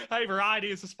 Hey, variety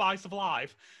is the spice of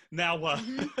life. Now,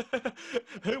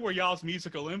 who were y'all's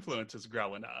musical influences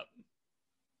growing up?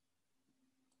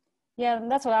 Yeah,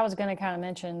 that's what I was going to kind of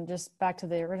mention, just back to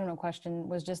the original question,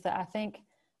 was just that I think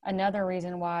another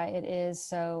reason why it is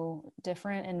so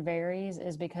different and varies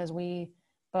is because we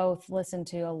both listen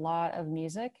to a lot of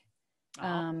music.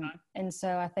 Okay. And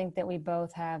so I think that we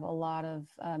both have a lot of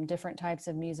different types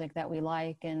of music that we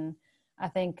like. And I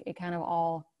think it kind of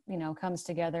all, comes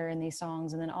together in these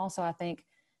songs. And then also I think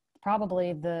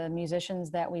probably the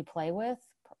musicians that we play with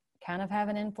kind of have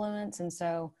an influence. And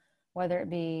so whether it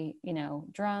be,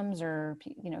 drums or,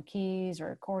 keys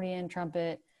or accordion,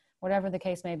 trumpet, whatever the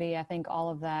case may be, I think all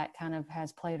of that kind of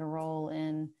has played a role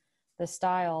in the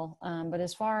style. But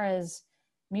as far as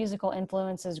musical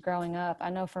influences growing up, I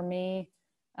know for me,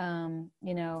 the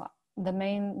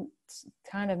main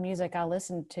kind of music I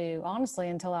listened to, honestly,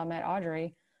 until I met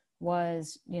Audrey,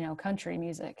 was, country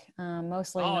music,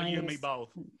 mostly 90s, you and me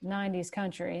both. 90s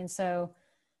country. And so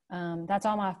that's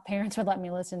all my parents would let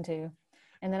me listen to.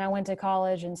 And then I went to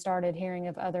college and started hearing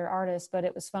of other artists. But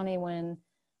it was funny when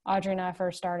Audrey and I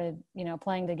first started,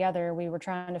 playing together, we were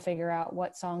trying to figure out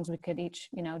what songs we could each,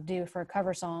 do for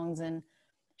cover songs. And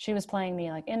she was playing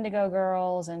me like Indigo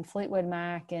Girls and Fleetwood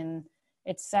Mac. And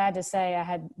it's sad to say I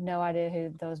had no idea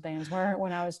who those bands were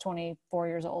when I was 24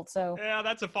 years old. So yeah,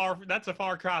 that's a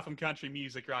far cry from country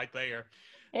music right there.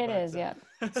 It is, yeah.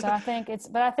 So I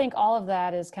think all of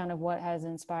that is kind of what has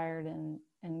inspired and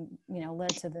led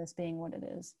to this being what it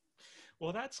is.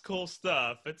 Well, that's cool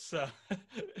stuff. It's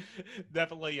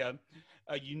definitely a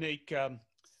unique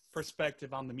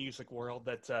perspective on the music world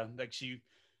that you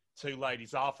two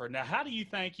ladies offer. Now, how do you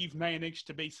think you've managed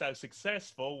to be so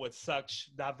successful with such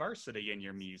diversity in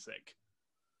your music?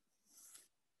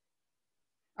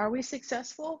 Are we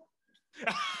successful?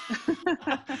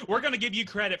 We're going to give you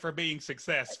credit for being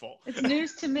successful. It's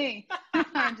news to me.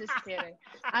 I'm just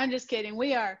kidding.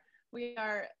 We are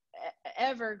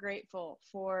ever grateful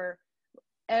for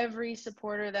every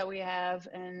supporter that we have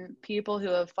and people who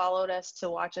have followed us to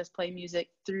watch us play music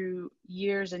through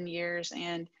years and years,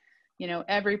 and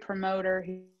every promoter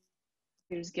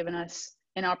who's given us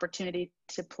an opportunity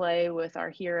to play with our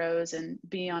heroes and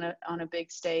be on a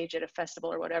big stage at a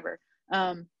festival or whatever.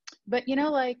 But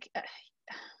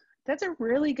that's a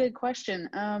really good question.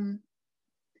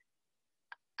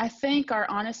 I think our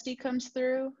honesty comes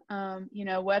through,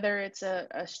 whether it's a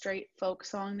straight folk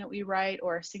song that we write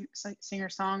or a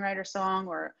singer-songwriter song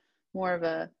or more of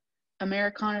a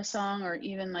Americana song or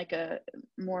even like a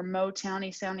more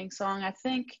Motowny sounding song, I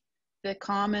think the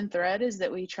common thread is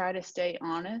that we try to stay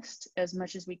honest as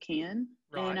much as we can.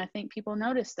 Right. And I think people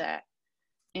notice that.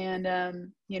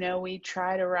 And, you know, we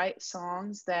try to write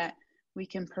songs that we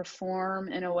can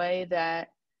perform in a way that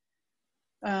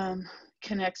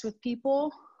connects with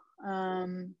people.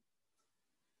 And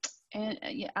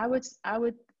yeah, I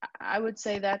would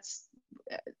say that's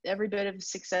every bit of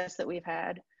success that we've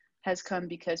had has come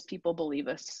because people believe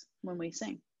us when we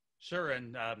sing. Sure,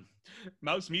 and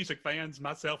most music fans,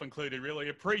 myself included, really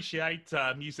appreciate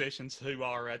musicians who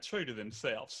are true to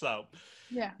themselves. So,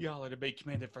 yeah, y'all are to be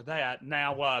commended for that.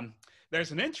 Now,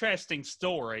 there's an interesting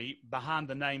story behind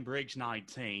the name Briggs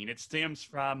 19. It stems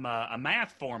from a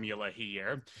math formula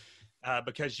here,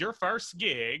 because your first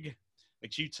gig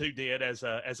that you two did as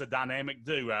a dynamic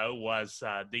duo was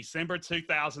December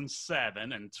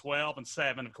 2007, and 12 and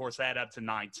 7, of course, add up to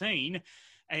 19.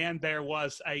 And there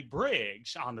was a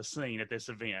Briggs on the scene at this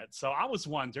event. So I was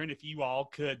wondering if you all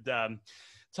could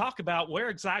talk about where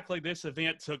exactly this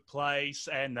event took place,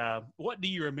 and what do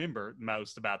you remember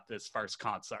most about this first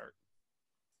concert?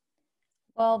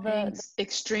 Well, being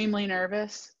extremely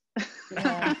nervous.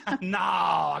 Yeah. No,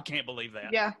 I can't believe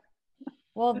that. Yeah.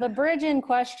 Well, the bridge in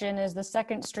question is the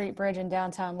 2nd Street Bridge in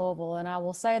downtown Louisville. And I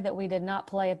will say that we did not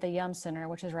play at the Yum Center,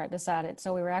 which is right beside it.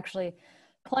 So we were actually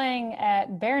playing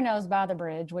at Bear Nose by the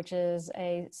Bridge, which is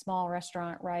a small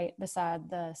restaurant right beside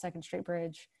the 2nd Street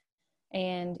Bridge.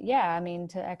 And yeah, I mean,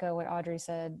 to echo what Audrey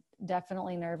said,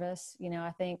 definitely nervous. You know,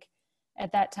 I think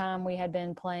at that time we had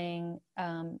been playing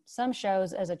some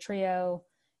shows as a trio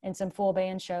and some full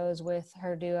band shows with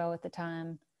her duo at the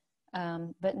time,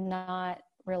 but not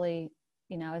really,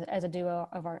 you know, as a duo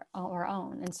of our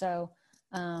own. And so,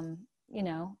 you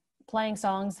know, playing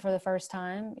songs for the first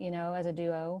time, you know, as a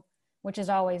duo, which is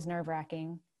always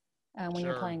nerve-wracking when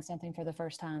you're playing something for the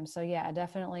first time. So yeah,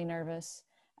 definitely nervous.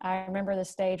 I remember the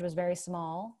stage was very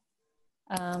small.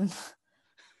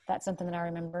 That's something that I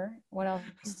remember. What else?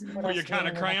 Were you kind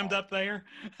of crammed up there?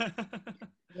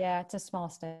 Yeah, it's a small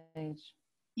stage.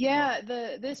 Yeah,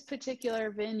 this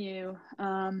particular venue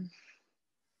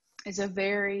is a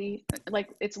very,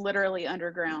 like, it's literally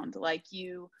underground. Like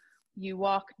you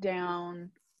walk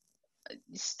down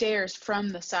stairs from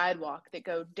the sidewalk that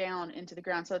go down into the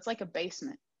ground. So it's like a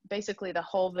basement. Basically the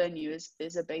whole venue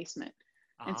is a basement.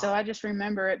 And so I just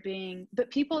remember it being,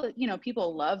 but people, you know,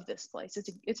 people love this place.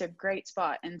 It's a great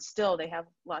spot, and still they have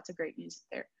lots of great music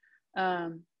there.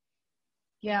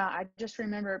 Yeah, I just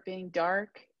remember it being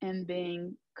dark and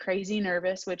being crazy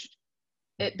nervous, which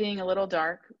it being a little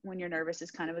dark when you're nervous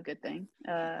is kind of a good thing,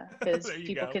 because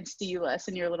people can see you less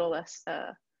and you're a little less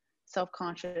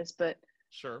self-conscious. But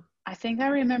sure, I think I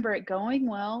remember it going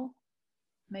well,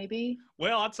 maybe.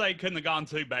 Well, I'd say it couldn't have gone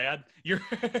too bad. Yeah,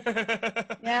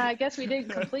 I guess we didn't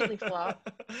completely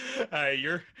flop. Hey,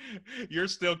 you're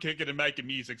still kicking and making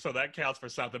music, so that counts for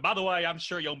something. By the way, I'm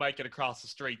sure you'll make it across the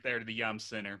street there to the Yum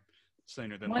Center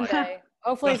sooner than later. One day.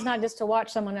 Hopefully it's not just to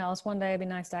watch someone else. One day it'd be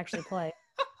nice to actually play.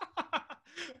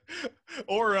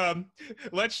 Or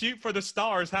let's shoot for the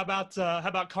stars. How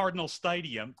about Cardinal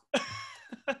Stadium?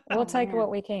 We'll take what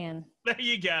we can. There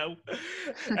you go.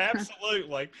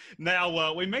 Absolutely.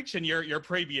 Now, we mentioned your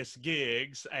previous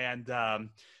gigs, and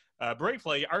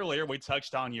briefly earlier we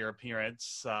touched on your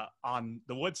appearance on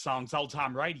the Wood Songs Old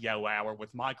Time Radio Hour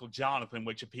with Michael Jonathan,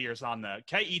 which appears on the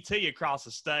KET across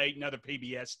the state and other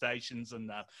PBS stations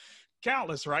and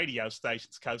countless radio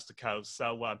stations coast to coast.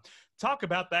 So talk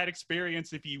about that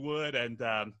experience, if you would, and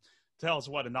tell us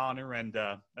what an honor and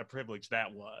a privilege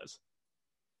that was.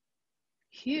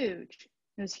 Huge.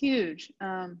 It was huge.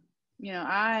 You know,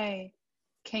 I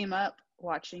came up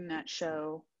watching that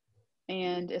show,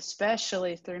 and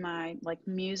especially through my like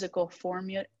musical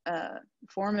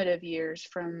formative years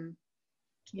from,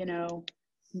 you know,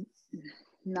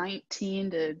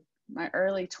 19 to my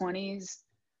early 20s.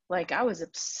 Like I was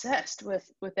obsessed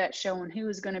with that show and who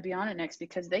was going to be on it next,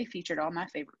 because they featured all my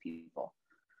favorite people.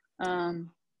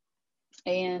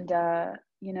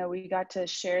 You know, we got to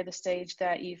share the stage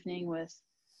that evening with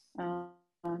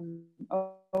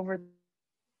Over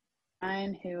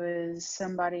Nine, who is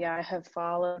somebody I have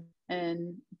followed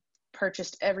and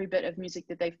purchased every bit of music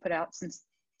that they've put out since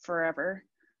forever.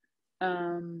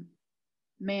 Man,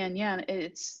 yeah,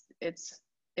 it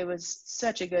was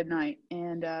such a good night.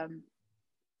 And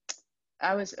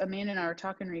Amanda and I were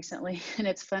talking recently, and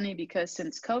it's funny because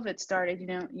since COVID started,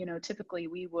 you know, typically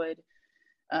we would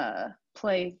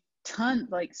play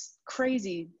like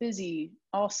crazy busy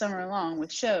all summer long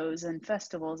with shows and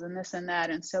festivals and this and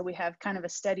that. And so we have kind of a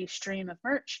steady stream of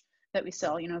merch that we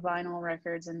sell, you know, vinyl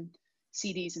records and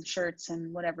CDs and shirts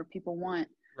and whatever people want.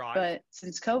 Right. But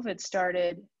since COVID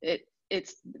started,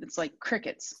 it's like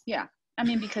crickets. Yeah. I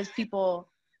mean, because people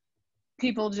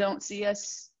don't see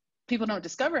us, people don't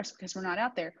discover us because we're not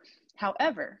out there.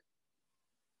 However,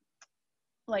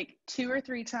 like 2 or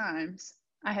 3 times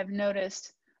I have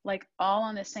noticed, like all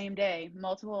on the same day,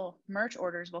 multiple merch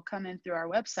orders will come in through our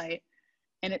website.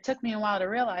 And it took me a while to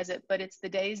realize it, but it's the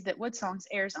days that Wood Songs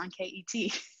airs on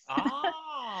KET.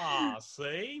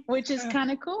 See? Which is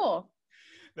kind of cool.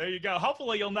 There you go.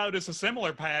 Hopefully you'll notice a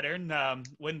similar pattern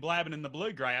when Blabbing in the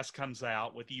Bluegrass comes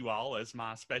out with you all as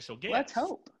my special guest. Let's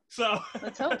hope. So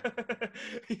let's hope.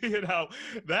 You know,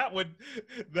 that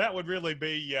would really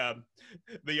be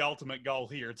the ultimate goal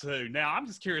here too. Now, I'm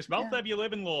just curious. Both of you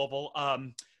live in Louisville.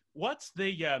 What's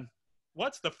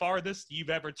the farthest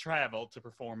you've ever traveled to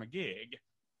perform a gig?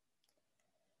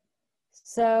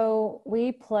 So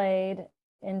we played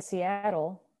in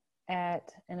Seattle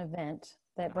at an event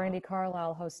that Brandy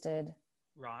Carlisle hosted.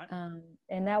 Right.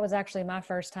 And that was actually my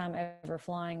first time ever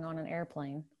flying on an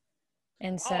airplane.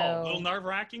 And so a little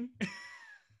nerve-wracking?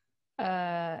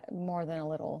 More than a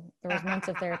little. There was months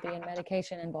of therapy and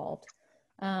medication involved.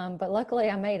 But luckily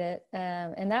I made it.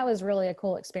 And that was really a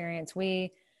cool experience.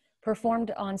 We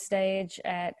performed on stage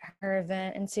at her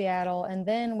event in Seattle, and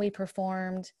then we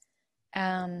performed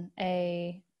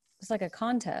it was like a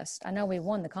contest. I know we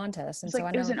won the contest. And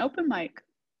it was an open mic.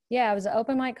 Yeah, it was an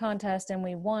open mic contest, and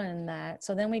we won that.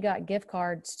 So then we got gift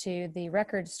cards to the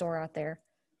record store out there.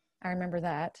 I remember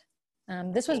that.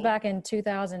 This was back in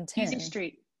 2010.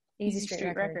 Easy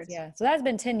Street Records. Yeah. So that's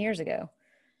been 10 years ago.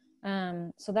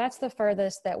 So that's the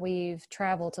furthest that we've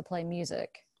traveled to play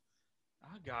music.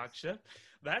 I gotcha.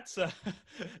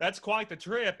 That's quite the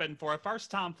trip. And for a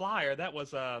first-time flyer,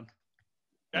 that's a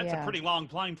pretty long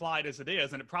plane flight as it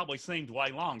is, and it probably seemed way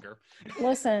longer.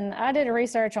 Listen, I did a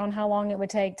research on how long it would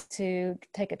take to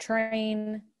take a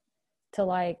train, to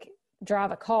like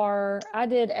drive a car. I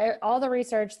did all the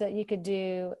research that you could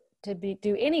do to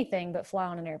do anything but fly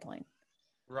on an airplane.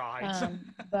 Right.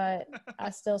 But I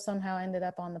still somehow ended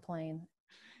up on the plane.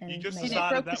 And you just it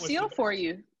broke the seal for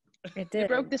you. It did. It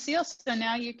broke the seal, so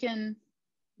now you can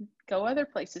go other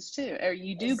places too, or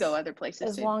you do go other places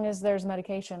as long as there's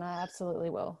medication. I absolutely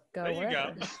will go there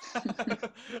wherever. You go.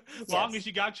 As long as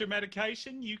you got your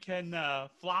medication, you can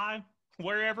fly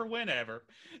wherever, whenever.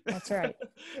 That's right.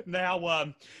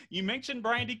 Now, you mentioned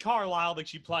Brandy Carlisle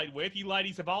that you played with. You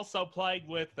ladies have also played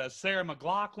with Sarah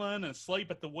McLachlan and Sleep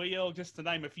at the Wheel, just to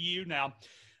name a few. Now,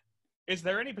 is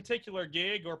there any particular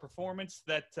gig or performance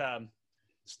that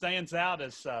stands out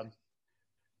as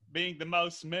being the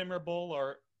most memorable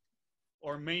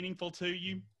or meaningful to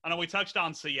you? I know we touched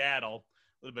on Seattle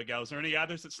a little bit ago. Is there any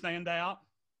others that stand out?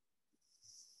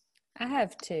 I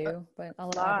have 2, but a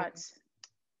lot.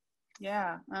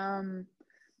 Yeah.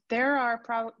 There are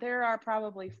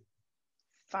probably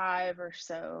 5 or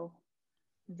so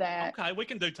that. Okay, we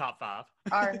can do top 5.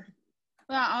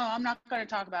 I'm not going to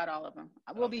talk about all of them.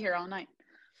 We'll be here all night.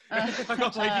 If you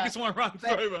just want to run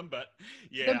through them, but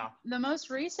yeah. The most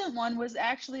recent one was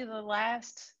actually the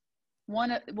last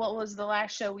one. What was the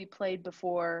last show we played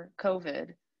before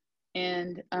COVID,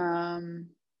 and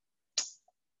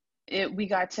we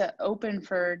got to open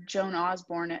for Joan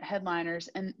Osborne at Headliners,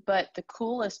 but the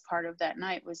coolest part of that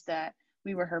night was that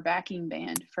we were her backing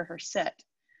band for her set.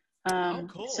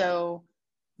 Cool. So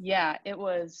yeah, it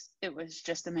was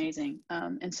just amazing.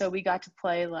 And so we got to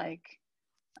play like,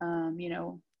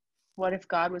 What If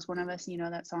God Was One of Us,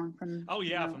 that song from, from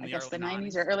the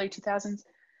 90s or early 2000s.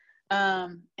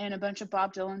 And a bunch of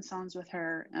Bob Dylan songs with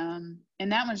her.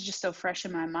 And that one's just so fresh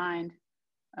in my mind.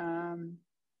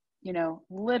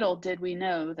 Little did we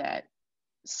know that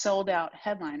sold out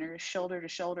Headliners, shoulder to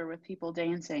shoulder with people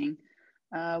dancing,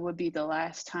 would be the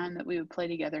last time that we would play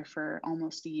together for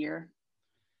almost a year.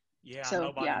 Yeah,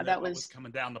 so yeah, that was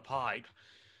coming down the pipe.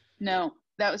 No,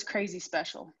 that was crazy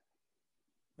special.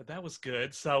 But that was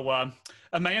good. So,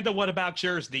 Amanda, what about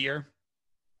yours, dear?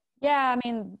 Yeah, I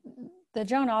mean, the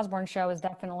Joan Osborne show is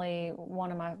definitely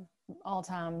one of my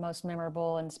all-time most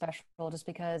memorable and special, just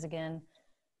because, again,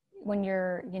 when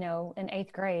you're, in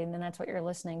 8th grade, and then that's what you're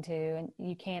listening to, and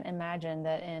you can't imagine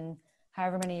that in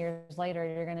however many years later,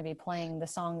 you're going to be playing the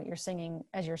song that you're singing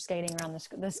as you're skating around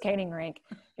the skating rink.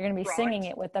 You're going to be singing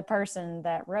it with the person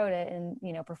that wrote it and,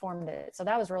 performed it. So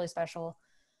that was really special.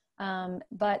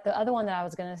 But the other one that I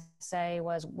was going to say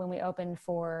was when we opened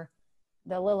for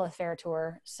the Lilith Fair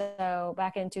tour. So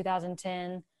back in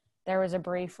 2010, there was a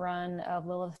brief run of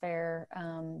Lilith Fair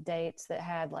dates that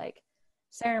had like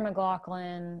Sarah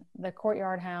McLachlan, the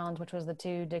Courtyard Hounds, which was the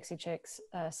 2 Dixie Chicks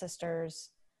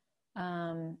sisters,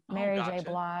 Mary J.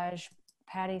 Blige,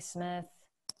 Patti Smith,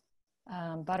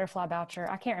 Butterfly Boucher.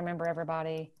 I can't remember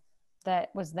everybody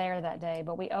that was there that day,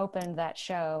 but we opened that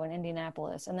show in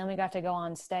Indianapolis, and then we got to go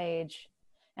on stage.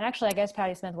 And actually, I guess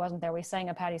Patti Smith wasn't there. We sang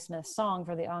a Patti Smith song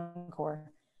for the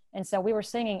encore. And so we were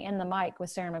singing in the mic with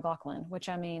Sarah McLachlan, which,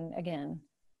 I mean, again,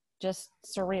 just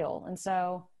surreal. And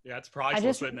so yeah, it's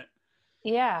priceless, isn't it?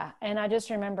 Yeah. And I just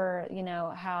remember, you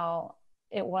know, how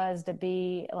it was to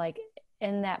be like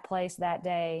in that place that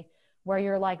day where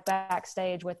you're like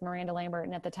backstage with Miranda Lambert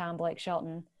and at the time Blake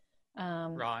Shelton,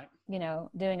 right, you know,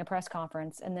 doing a press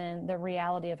conference, and then the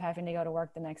reality of having to go to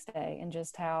work the next day, and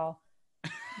just how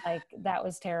like that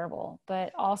was terrible.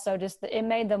 But also just it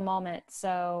made the moment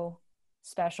so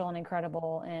special and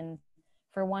incredible. And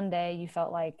for one day you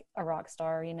felt like a rock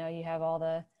star. You know, you have all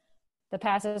the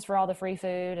passes for all the free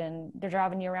food, and they're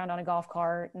driving you around on a golf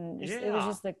cart, and it was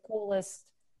just the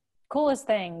coolest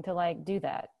thing to like do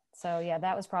that. So yeah,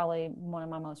 that was probably one of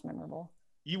my most memorable.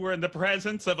 You were in the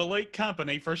presence of elite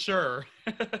company for sure.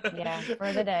 Yeah,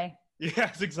 for the day.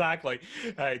 Yes, exactly.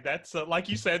 Hey, that's like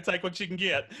you said, take what you can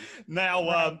get. Now,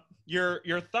 Right.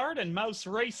 your third and most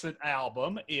recent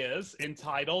album is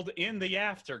entitled "In the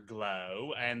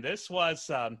Afterglow," and this was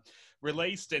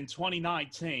released in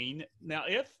 2019. Now,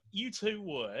 if you two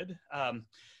would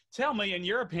tell me, in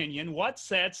your opinion, what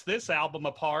sets this album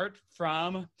apart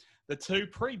from the two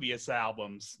previous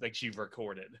albums that you've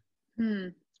recorded?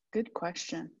 Good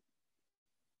question.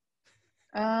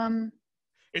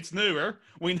 It's newer.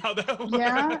 We know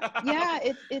that. Yeah,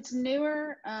 it's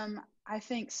newer. I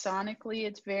think sonically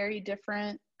it's very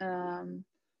different.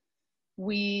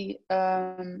 We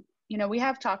we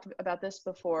have talked about this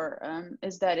before,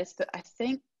 is that I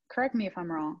think, correct me if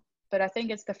I'm wrong, but I think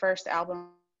it's the first album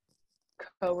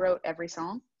co-wrote every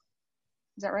song.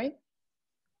 Is that right?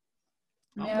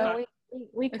 No,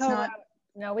 we It's co-wrote. not.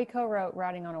 No, we co-wrote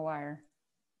 "Riding on a Wire."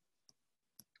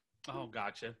 Oh,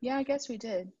 gotcha. Yeah, I guess we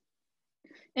did.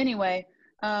 Anyway,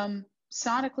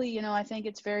 sonically, I think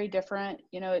it's very different.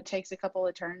 It takes a couple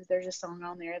of turns. There's a song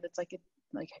on there that's like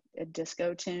a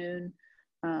disco tune.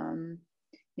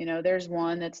 There's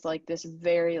one that's like this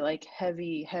very like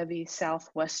heavy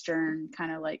southwestern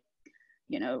kind of like,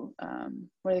 what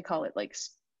do they call it? Like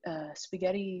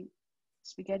spaghetti,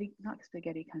 not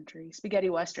spaghetti country, spaghetti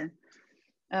western.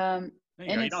 And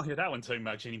you don't hear that one too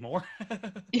much anymore.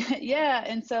 Yeah,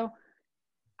 and so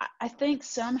I think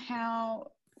somehow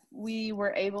we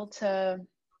were able to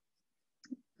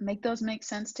make those make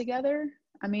sense together.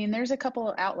 I mean, there's a couple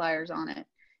of outliers on it,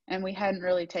 and we hadn't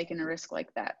really taken a risk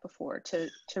like that before to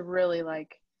really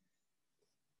like,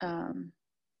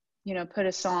 put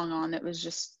a song on that was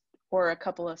just, or a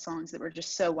couple of songs that were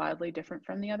just so wildly different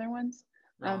from the other ones.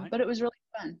 Right. But it was really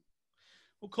fun.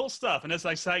 Well, cool stuff. And as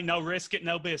they say, no risk it,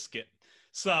 no biscuit.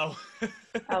 So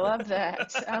I love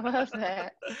that. I love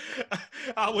that.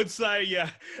 I would say, yeah,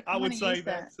 I would say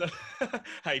that.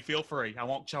 Hey, feel free. I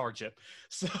won't charge you.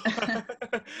 So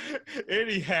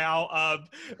anyhow,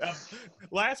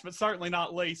 last but certainly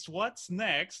not least, what's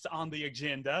next on the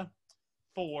agenda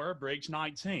for Bridge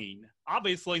 19?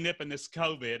 Obviously, nipping this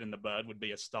COVID in the bud would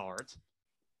be a start.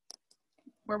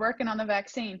 We're working on the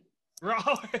vaccine. Right.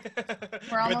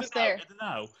 We're almost there. Good to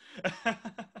know.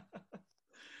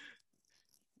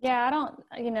 Yeah,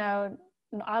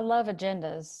 I love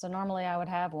agendas. So normally I would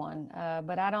have one,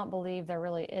 but I don't believe there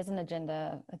really is an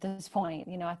agenda at this point.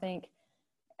 I think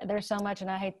there's so much, and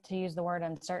I hate to use the word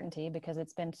uncertainty because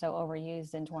it's been so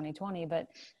overused in 2020, but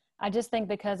I just think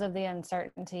because of the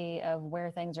uncertainty of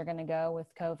where things are going to go with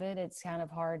COVID, it's kind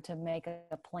of hard to make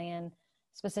a plan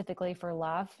specifically for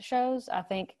live shows. I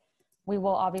think we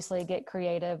will obviously get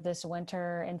creative this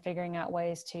winter in figuring out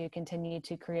ways to continue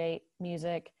to create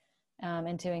music,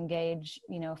 and to engage,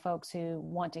 folks who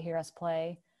want to hear us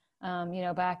play.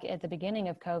 Back at the beginning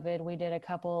of COVID, we did a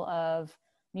couple of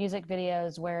music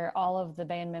videos where all of the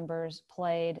band members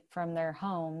played from their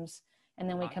homes, and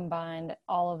then we combined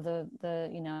all of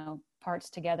the parts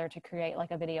together to create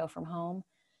like a video from home.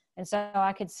 And so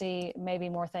I could see maybe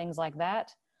more things like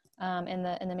that in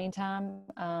the meantime,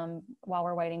 while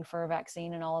we're waiting for a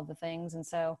vaccine and all of the things. And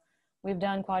so we've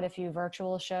done quite a few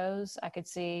virtual shows. I could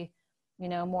see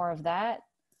more of that.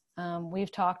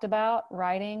 We've talked about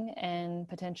writing and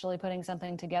potentially putting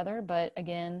something together, but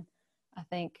again, I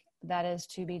think that is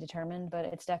to be determined, but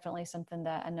it's definitely something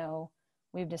that I know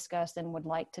we've discussed and would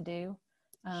like to do.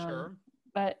 Sure.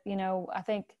 But, I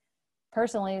think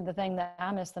personally, the thing that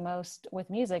I miss the most with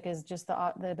music is just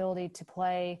the ability to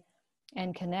play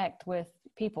and connect with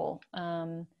people.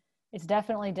 It's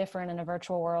definitely different in a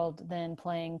virtual world than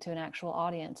playing to an actual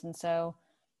audience. And so,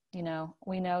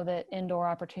 we know that indoor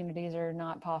opportunities are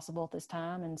not possible at this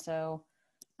time. And so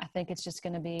I think it's just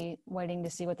going to be waiting to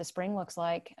see what the spring looks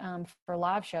like for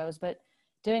live shows, but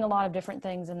doing a lot of different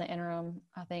things in the interim,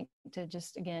 I think, to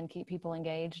just, again, keep people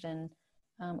engaged. And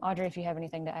Audrey, if you have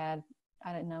anything to add,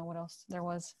 I didn't know what else there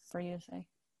was for you to say,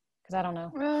 because I don't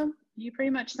know. Well, you pretty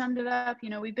much summed it up.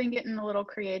 You know, we've been getting a little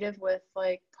creative with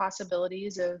like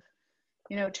possibilities of,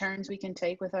 you know, turns we can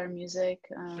take with our music.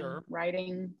 Sure.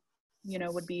 Writing, you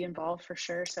know, would be involved for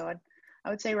sure. So I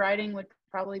would say writing would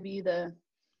probably be the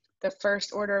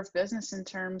first order of business in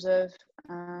terms of,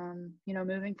 you know,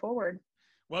 moving forward.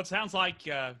 Well, it sounds like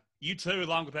you two,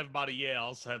 along with everybody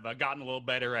else, have gotten a little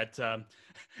better at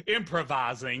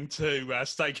improvising to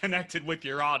stay connected with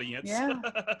your audience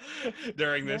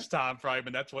during this time frame,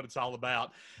 and that's what it's all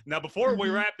about. Now, before we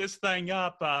wrap this thing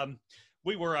up,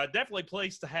 we were definitely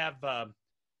pleased to have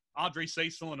Audrey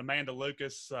Cecil and Amanda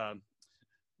Lucas,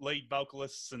 lead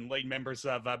vocalists and lead members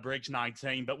of Bridge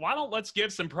 19. But why don't let's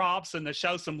give some props and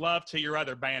show some love to your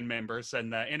other band members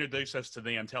and introduce us to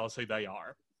them. Tell us who they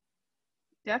are.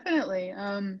 Definitely.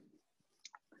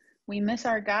 We miss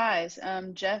our guys.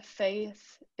 Jeff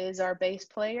Faith is our bass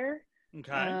player.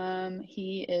 Okay.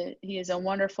 He is a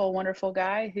wonderful, wonderful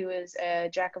guy who is a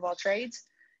jack of all trades.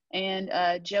 And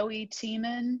Joey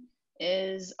Tiemann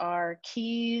is our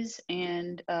keys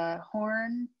and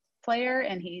horn player,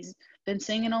 and he's been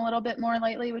singing a little bit more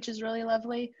lately, which is really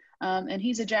lovely. And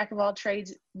he's a jack of all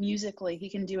trades musically. He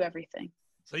can do everything.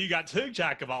 So you got two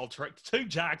jacks of all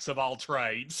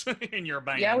trades in your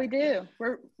band. Yeah, we do.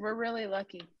 We're really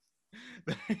lucky.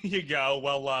 There you go.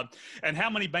 Well, and how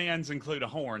many bands include a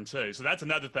horn too? So that's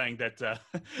another thing that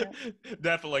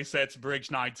definitely sets Bridge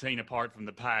 19 apart from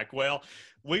the pack. Well,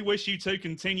 we wish you two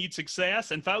continued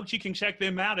success, and folks, you can check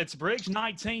them out. It's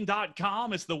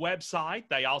bridge19.com is the website.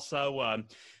 They also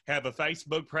have a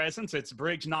Facebook presence. It's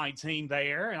Bridge 19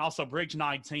 there, and also Bridge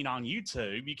 19 on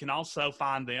YouTube. You can also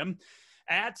find them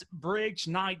at Bridge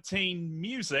 19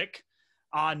 Music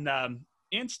on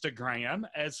Instagram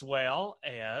as well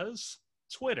as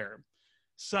Twitter.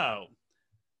 So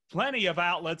plenty of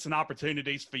outlets and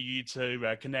opportunities for you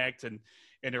to connect and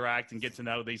interact and get to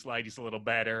know these ladies a little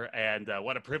better. And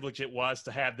what a privilege it was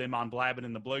to have them on Blabbing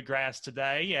in the Bluegrass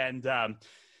today. And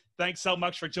thanks so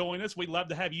much for joining us. We'd love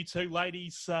to have you two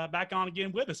ladies back on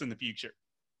again with us in the future.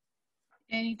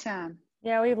 Anytime.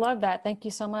 Yeah, we love that. Thank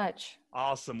you so much.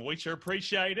 Awesome. We sure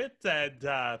appreciate it. And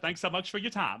thanks so much for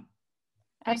your time.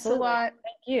 Absolutely. Thanks a lot.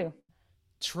 Thank you.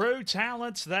 True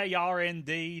talents they are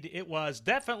indeed. It was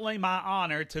definitely my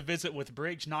honor to visit with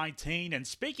Bridge 19. And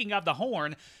speaking of the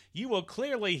horn, you will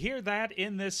clearly hear that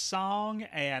in this song.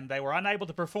 And they were unable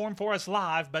to perform for us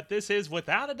live, but this is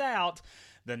without a doubt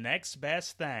the next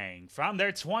best thing. From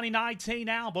their 2019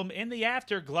 album, In the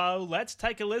Afterglow, let's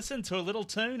take a listen to a little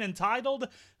tune entitled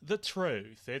The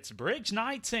Truth. It's Bridge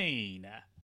 19.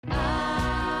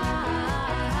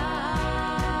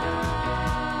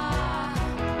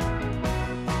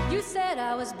 You said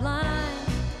I was blind,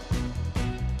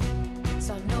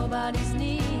 saw nobody's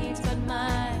needs but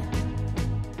mine,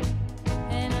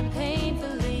 and I'm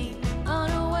painfully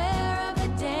unaware of the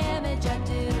damage I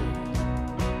do.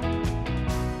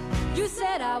 You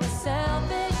said I was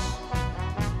selfish,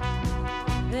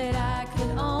 that I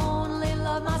could only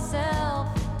love myself,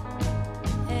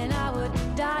 and I would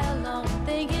die alone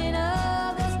thinking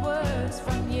of those words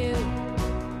from you.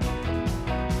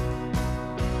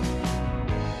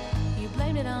 You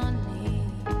blamed it on me,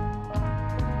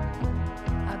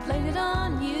 I blamed it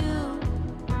on you,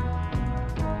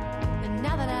 but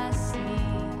now that I see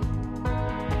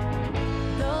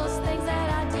those things that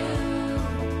I do,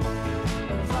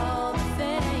 of all the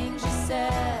things you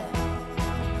said,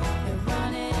 they're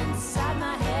running inside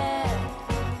my head.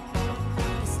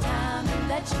 It's time to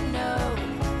let you know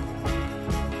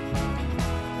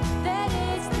that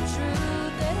it's the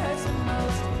truth that hurts the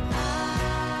most. I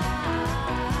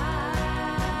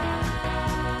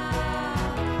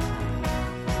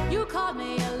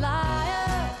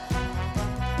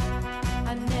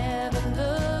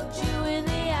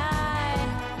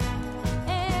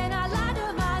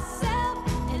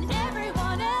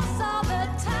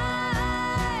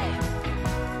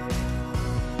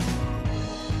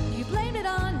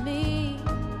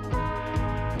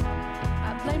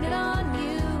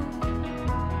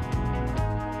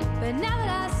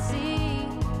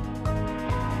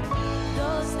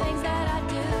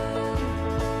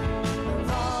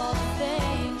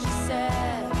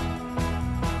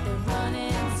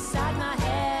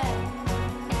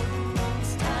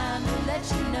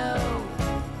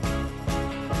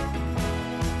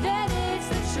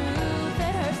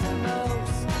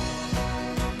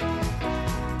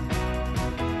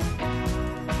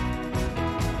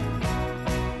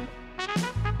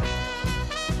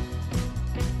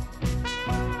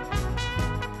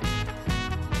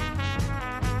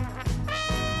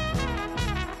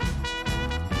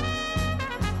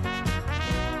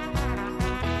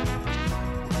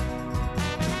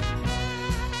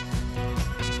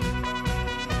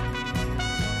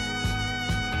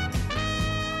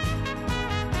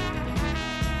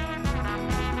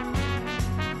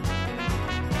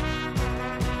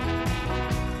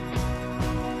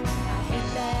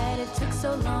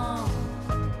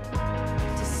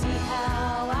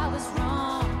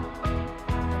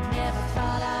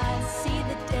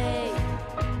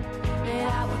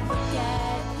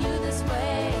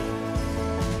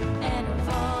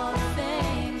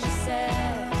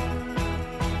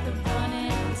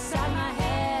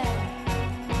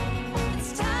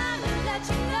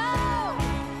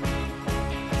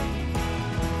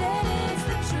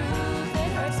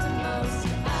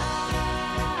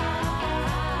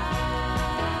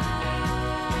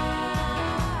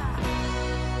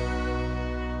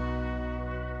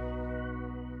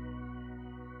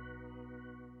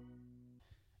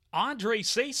Audrey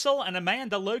Cecil and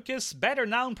Amanda Lucas, better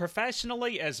known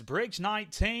professionally as Briggs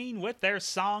 19, with their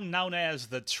song known as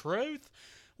The Truth.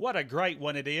 What a great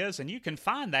one it is, and you can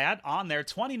find that on their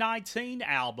 2019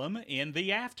 album, In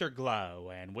the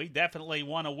Afterglow. And we definitely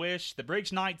want to wish the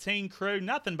Briggs 19 crew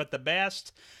nothing but the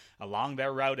best along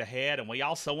their road ahead. And we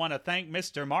also want to thank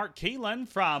Mr. Mark Keelan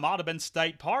from Audubon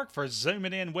State Park for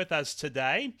zooming in with us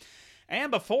today. And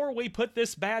before we put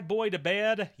this bad boy to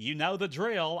bed, you know the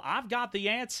drill. I've got the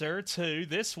answer to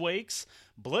this week's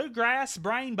Bluegrass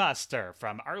Brainbuster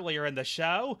from earlier in the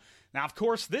show. Now, of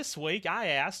course, this week I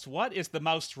asked, what is the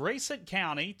most recent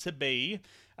county to be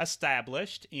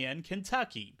established in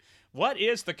Kentucky? What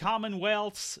is the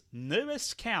Commonwealth's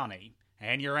newest county?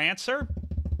 And your answer?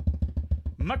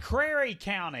 McCreary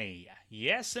County.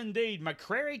 Yes, indeed,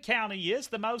 McCreary County is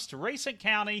the most recent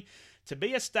county to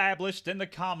be established in the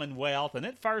Commonwealth, and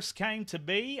it first came to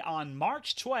be on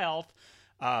March 12th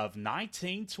of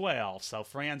 1912. So,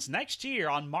 friends, next year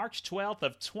on March 12th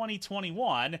of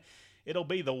 2021, it'll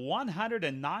be the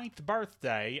 109th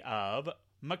birthday of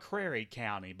McCreary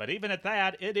County. But even at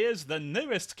that, it is the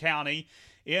newest county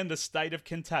in the state of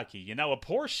Kentucky. You know, a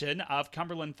portion of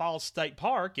Cumberland Falls State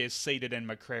Park is seated in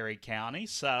McCreary County,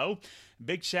 so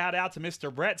big shout out to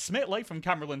Mr. Brett Smitley from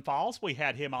Cumberland Falls. We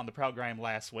had him on the program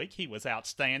last week. He was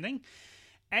outstanding.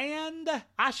 And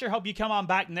I sure hope you come on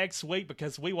back next week,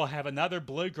 because we will have another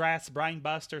Bluegrass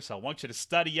Brainbuster, so I want you to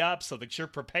study up so that you're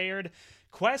prepared.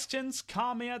 Questions,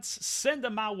 comments, send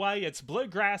them my way. It's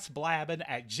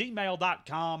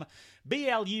bluegrassblabbin@gmail.com,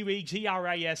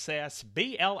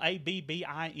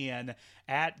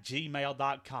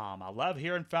 bluegrassblabbin@gmail.com. I love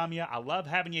hearing from you. I love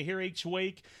having you here each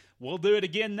week. We'll do it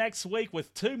again next week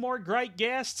with 2 more great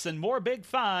guests and more big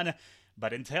fun.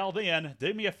 But until then,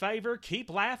 do me a favor, keep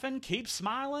laughing, keep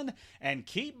smiling, and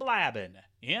keep blabbing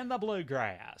in the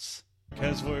bluegrass.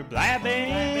 'Cause we're blabbing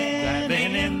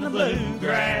in the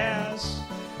bluegrass.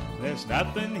 There's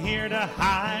nothing here to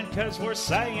hide, 'cause we're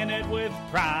saying it with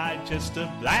pride. Just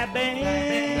a blabbing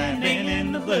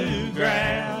in the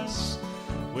bluegrass.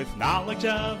 With knowledge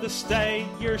of the state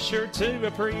you're sure to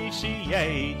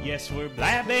appreciate. Yes, we're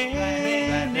blabbing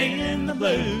in the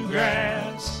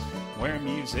bluegrass, where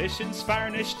musicians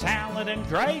furnish talent and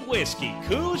great whiskey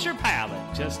cools your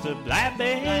palate. Just a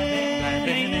blabbing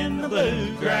in the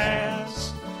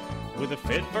bluegrass, with a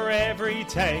fit for every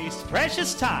taste.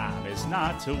 Precious time is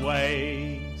not to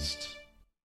waste.